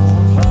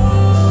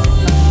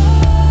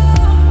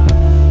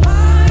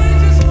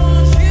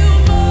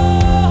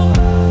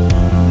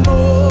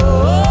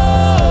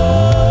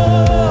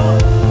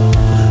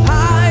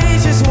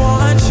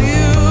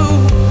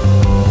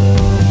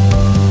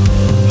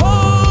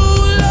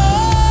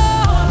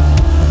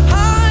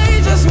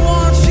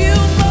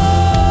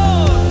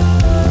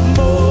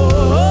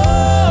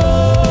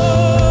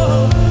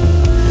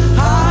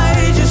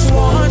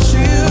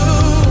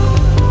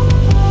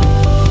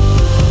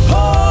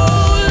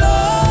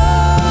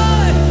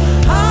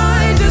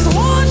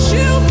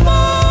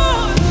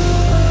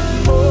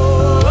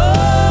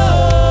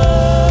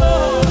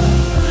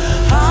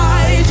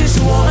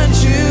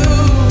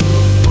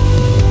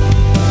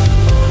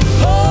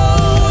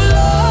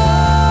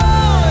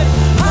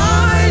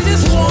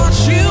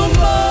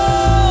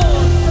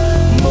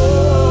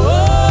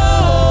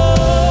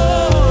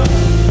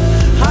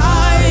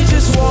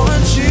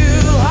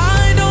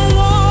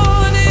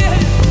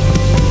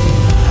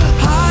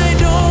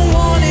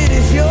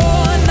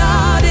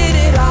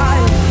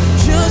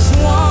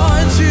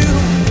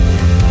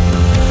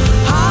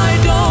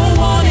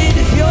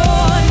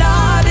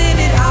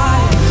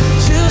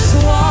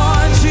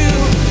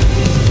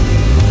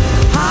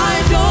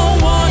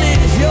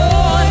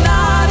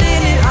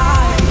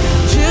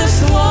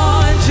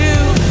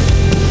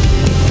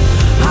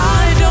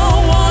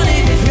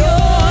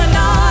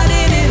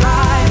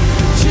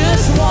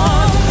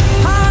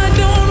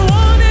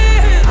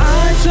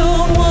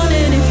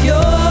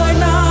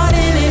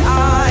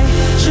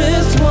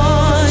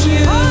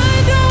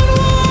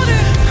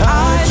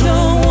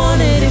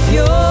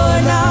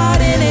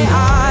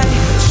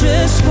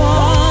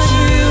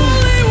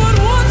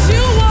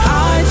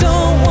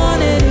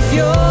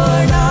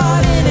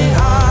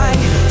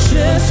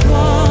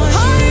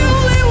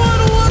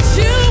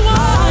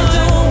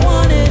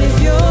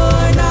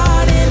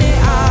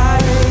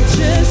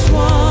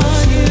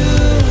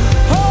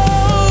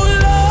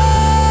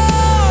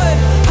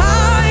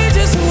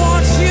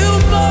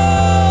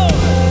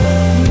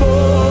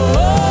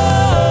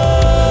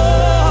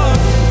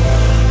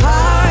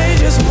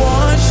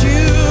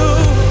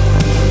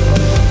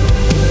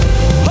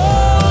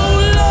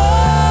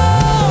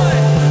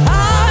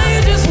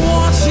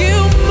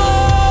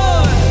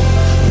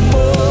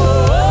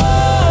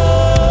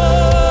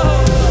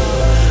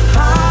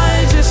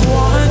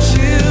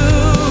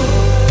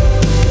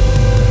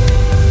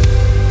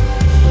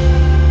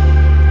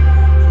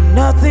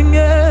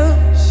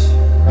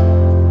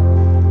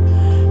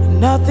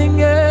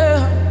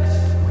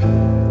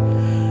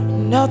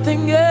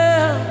 Nothing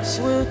else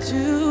will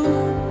do.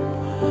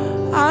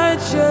 I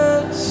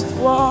just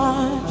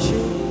want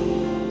you.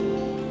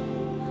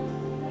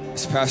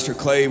 As Pastor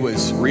Clay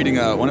was reading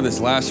one of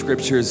his last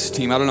scriptures,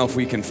 team, I don't know if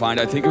we can find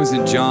it. I think it was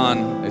in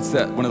John. It's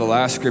that one of the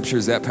last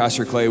scriptures that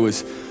Pastor Clay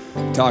was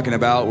talking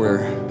about,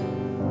 where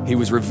he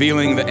was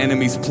revealing the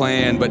enemy's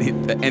plan, but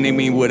the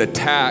enemy would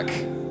attack,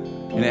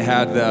 and it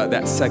had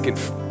that second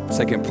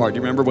part. Do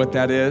you remember what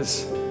that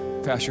is,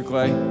 Pastor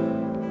Clay?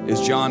 Is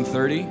John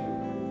 30?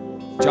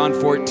 John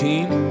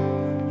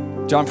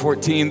 14? John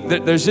 14,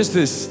 there's just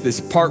this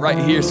part right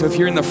here. So if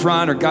you're in the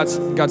front or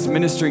God's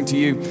ministering to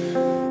you,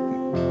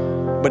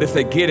 but if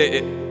they get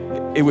it,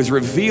 it was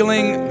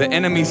revealing the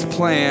enemy's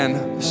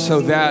plan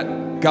so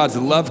that God's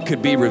love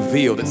could be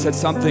revealed. It said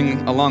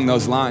something along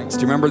those lines.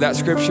 Do you remember that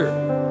scripture?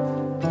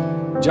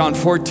 John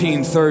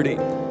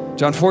 14:30.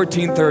 John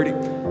 14:30.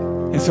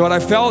 And so what I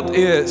felt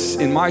is,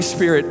 in my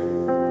spirit,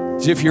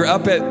 is if you're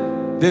up at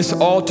this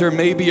altar,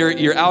 maybe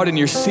you're out in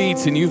your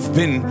seats and you've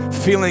been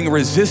feeling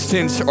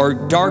resistance or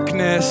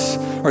darkness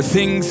or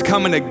things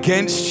coming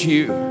against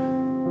you.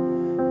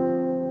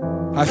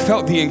 I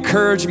felt the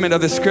encouragement of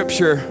the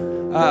scripture.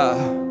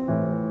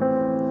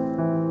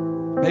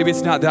 Maybe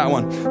it's not that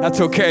one.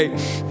 That's okay.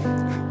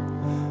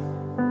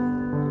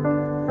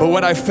 But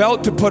what I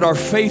felt to put our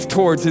faith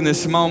towards in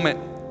this moment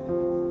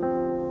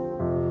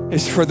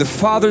is for the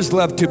Father's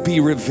love to be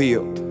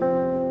revealed.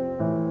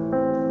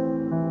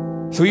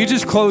 So you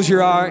just close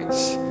your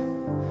eyes.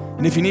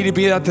 And if you need to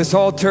be at this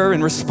altar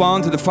and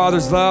respond to the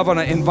Father's love, I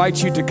want to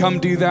invite you to come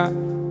do that.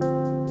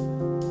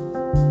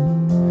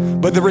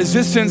 But the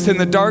resistance and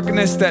the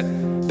darkness that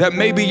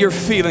maybe you're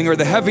feeling, or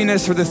the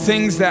heaviness, or the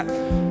things that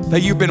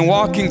you've been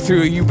walking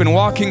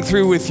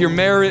through with your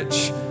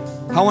marriage,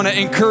 I want to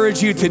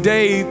encourage you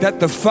today that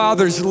the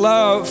Father's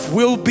love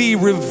will be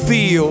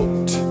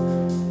revealed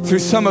through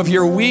some of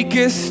your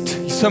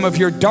weakest, some of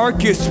your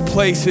darkest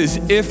places,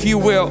 if you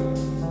will.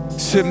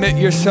 Submit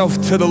yourself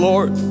to the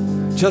Lord,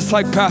 just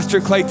like Pastor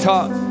Clay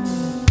taught.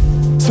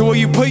 So will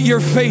you put your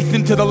faith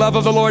into the love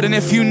of the Lord? And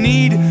if you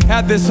need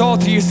at this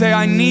altar, you say,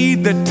 I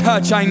need the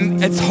touch.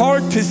 It's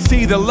hard to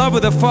see the love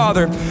of the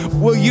Father.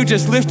 Will you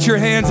just lift your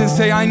hands and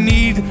say, I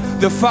need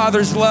the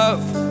Father's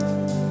love?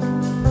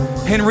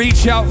 And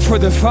reach out for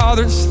the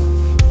Father's love.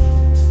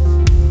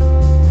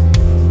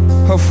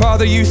 Oh,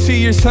 Father, you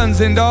see your sons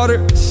and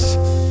daughters.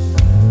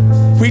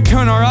 We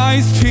turn our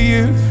eyes to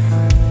you.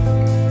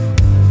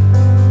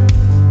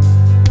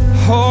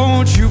 Oh,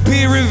 won't you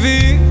be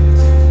revealed?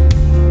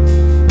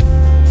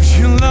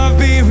 Your love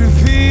be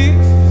revealed.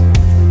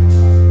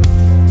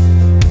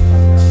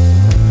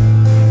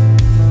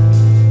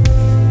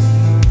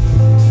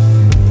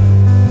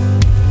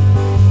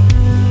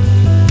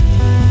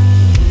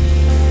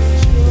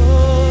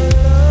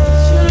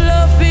 Your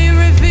love be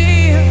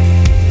revealed.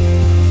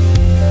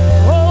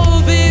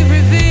 Oh, be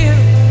revealed.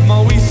 Come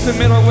on, we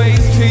submit our ways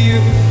to you.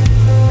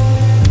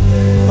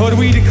 Lord,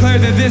 we declare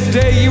that this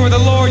day you are the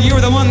Lord, you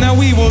are the one that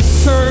we will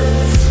serve.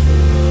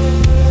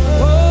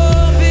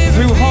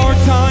 Through hard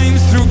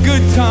times, through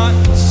good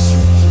times,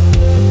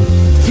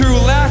 through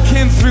lack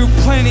and through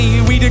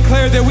plenty, we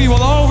declare that we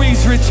will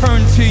always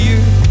return to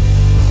you.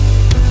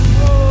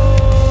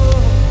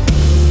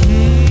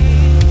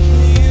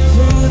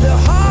 Through the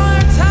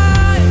hard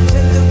times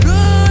and the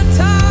good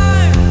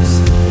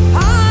times,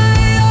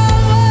 I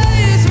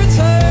always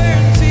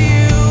return to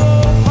you,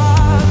 oh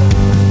Father.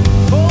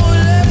 Oh,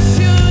 let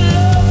your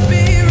love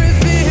be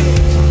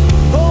revealed.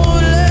 Oh,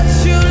 let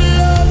your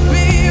love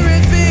be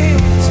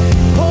revealed.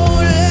 Oh,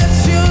 let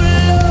your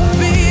love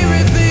be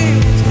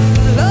revealed.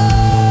 The love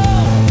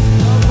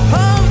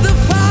of the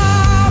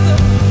Father.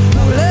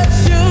 Oh, let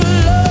your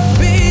love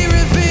be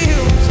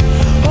revealed.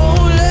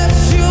 Oh, let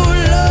your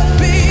love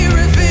be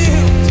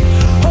revealed.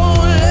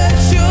 Oh, let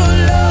your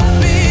love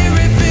be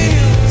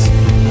revealed.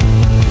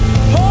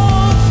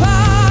 Oh,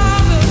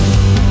 Father.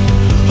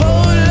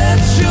 Oh,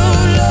 let your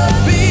love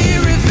be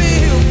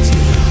revealed.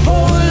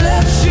 Oh,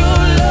 let your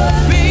love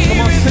be Come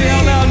on, say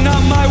out loud,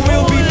 not my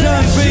will be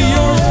done, but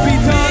yours be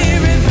done.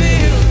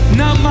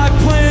 Not my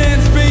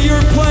plans, but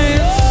your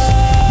plans.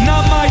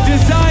 Not my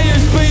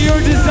desires, but your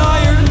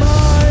desires.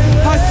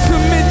 I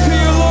submit to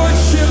your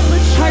lordship.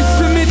 I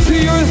submit to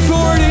your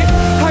authority.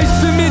 I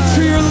submit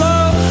to your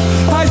love.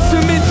 I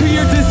submit to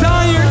your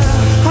desires.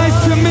 I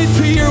submit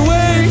to your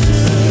ways.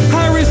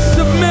 I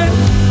resubmit.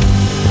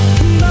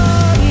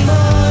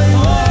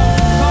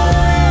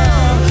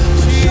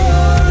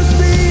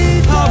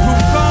 I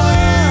will follow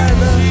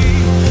you.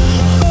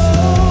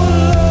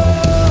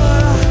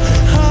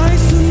 I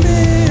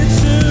submit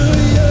to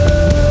you.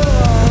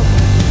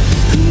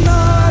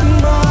 Not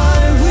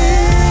my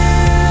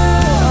will,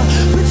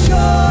 but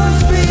yours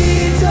be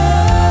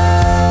done.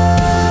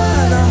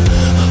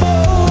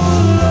 Oh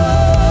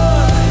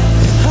Lord,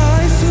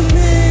 I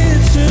submit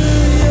to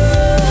you.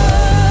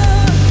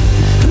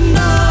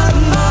 Not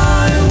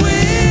my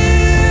will,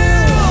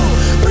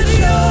 but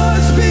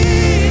yours be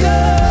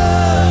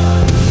done.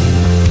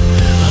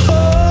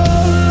 Oh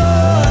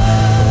Lord,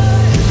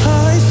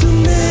 I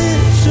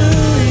submit to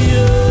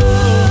you.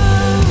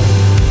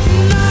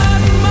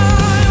 Not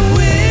my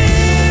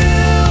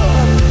will,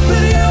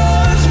 but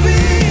yours be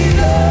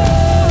done.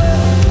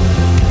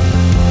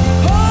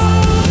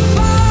 Oh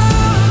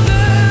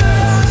Father,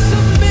 I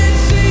submit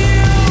to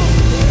you.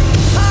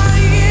 I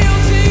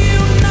yield to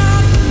you.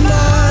 Not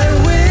my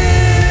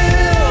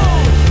will,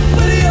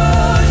 but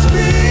yours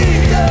be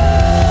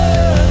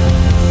done.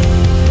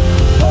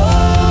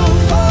 Oh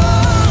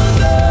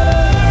Father,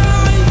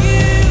 I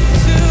yield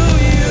to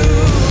you.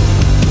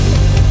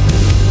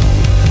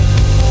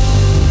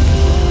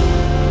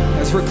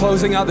 As we're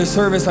closing out the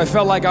service, I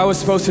felt like I was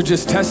supposed to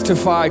just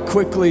testify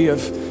quickly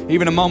of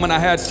even a moment I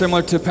had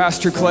similar to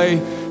Pastor Clay.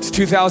 It's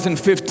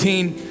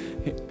 2015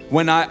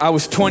 when I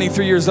was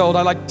 23 years old.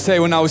 I like to say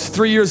when I was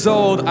 3 years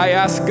old, I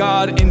asked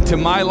God into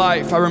my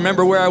life. I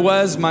remember where I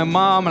was, my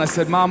mom, and I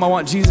said, Mom, I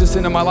want Jesus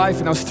into my life.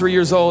 And I was 3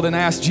 years old and I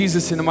asked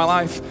Jesus into my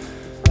life.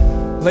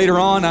 Later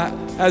on,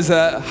 as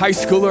a high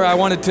schooler, I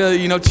wanted to,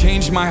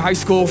 change my high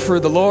school for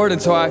the Lord.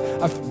 And so I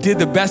did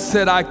the best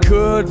that I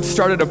could,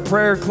 started a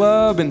prayer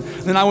club. And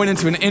then I went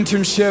into an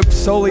internship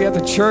solely at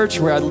the church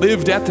where I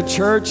lived at the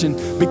church and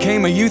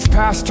became a youth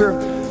pastor.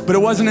 But it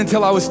wasn't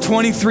until I was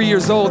 23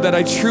 years old that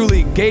I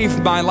truly gave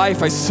my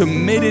life. I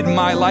submitted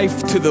my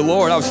life to the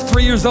Lord. I was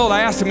 3 years old.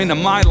 I asked him into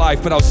my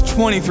life, but I was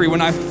 23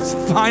 when I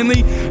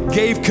finally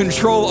gave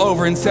control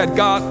over and said,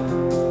 God,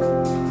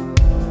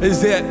 this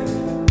is it.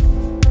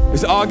 It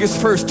was August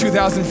 1st,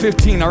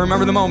 2015. I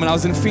remember the moment. I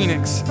was in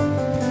Phoenix.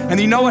 And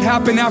you know what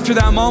happened after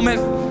that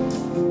moment?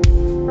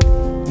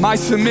 My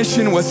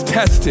submission was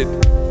tested.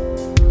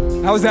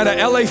 I was at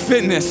a LA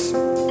Fitness,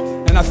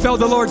 and I felt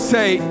the Lord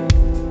say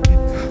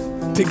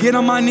to get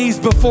on my knees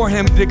before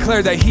him to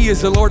declare that he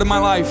is the Lord of my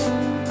life.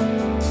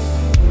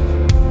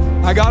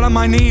 I got on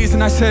my knees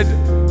and I said,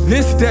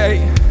 this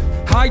day,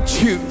 I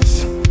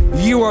choose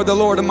you are the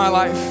Lord of my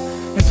life.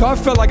 And so I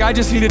felt like I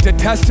just needed to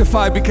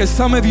testify because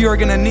some of you are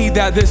gonna need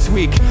that this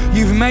week.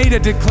 You've made a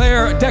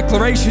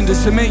declaration to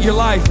submit your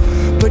life,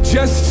 but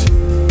just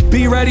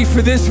be ready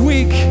for this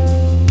week.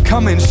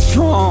 coming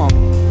strong.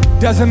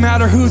 Doesn't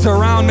matter who's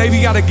around. Maybe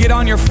you got to get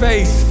on your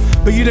face,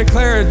 but you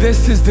declare,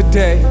 this is the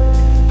day.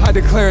 I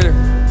declare,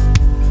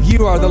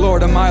 you are the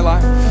Lord of my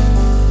life.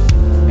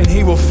 And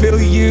he will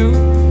fill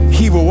you.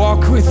 He will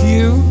walk with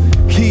you.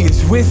 He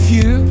is with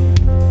you.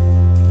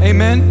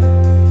 Amen.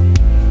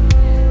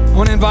 I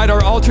want to invite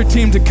our altar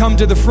team to come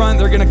to the front.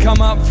 They're going to come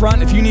up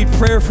front if you need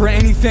prayer for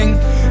anything.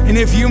 And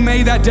if you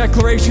made that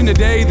declaration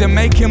today, then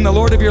make him the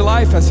Lord of your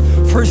life as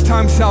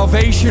first-time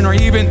salvation, or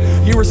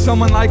even you were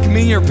someone like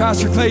me or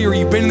Pastor Clay, or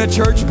you've been in the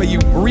church but you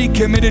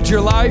recommitted your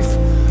life.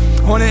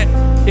 I want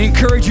to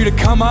encourage you to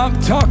come up,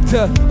 talk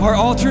to our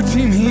altar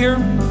team here.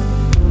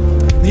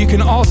 You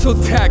can also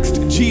text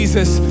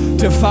Jesus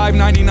to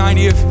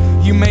 59090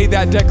 if you made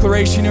that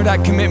declaration or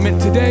that commitment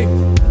today.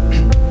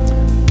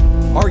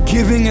 Our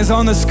giving is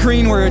on the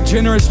screen. We're a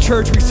generous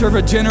church. We serve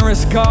a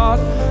generous God.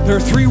 There are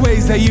 3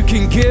 ways that you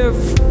can give.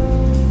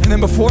 And then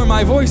before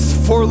my voice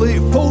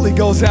fully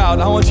goes out,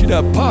 I want you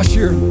to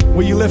posture.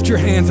 Will you lift your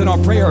hands and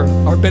I'll pray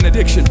our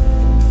benediction.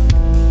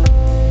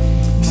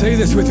 Say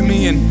this with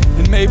me,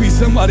 and maybe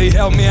somebody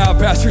help me out.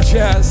 Pastor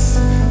Chaz,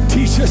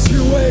 teach us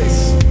your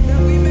ways,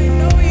 that we may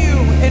know you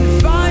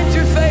and find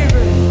your favor.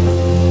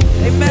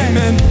 Amen.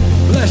 Amen.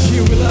 Bless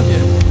you. We love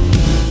you.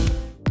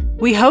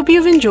 We hope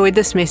you've enjoyed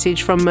this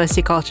message from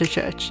Mercy Culture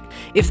Church.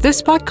 If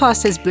this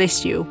podcast has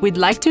blessed you, we'd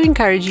like to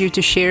encourage you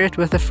to share it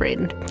with a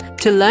friend.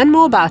 To learn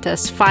more about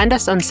us, find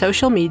us on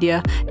social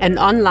media and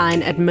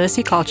online at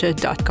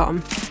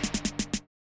mercyculture.com.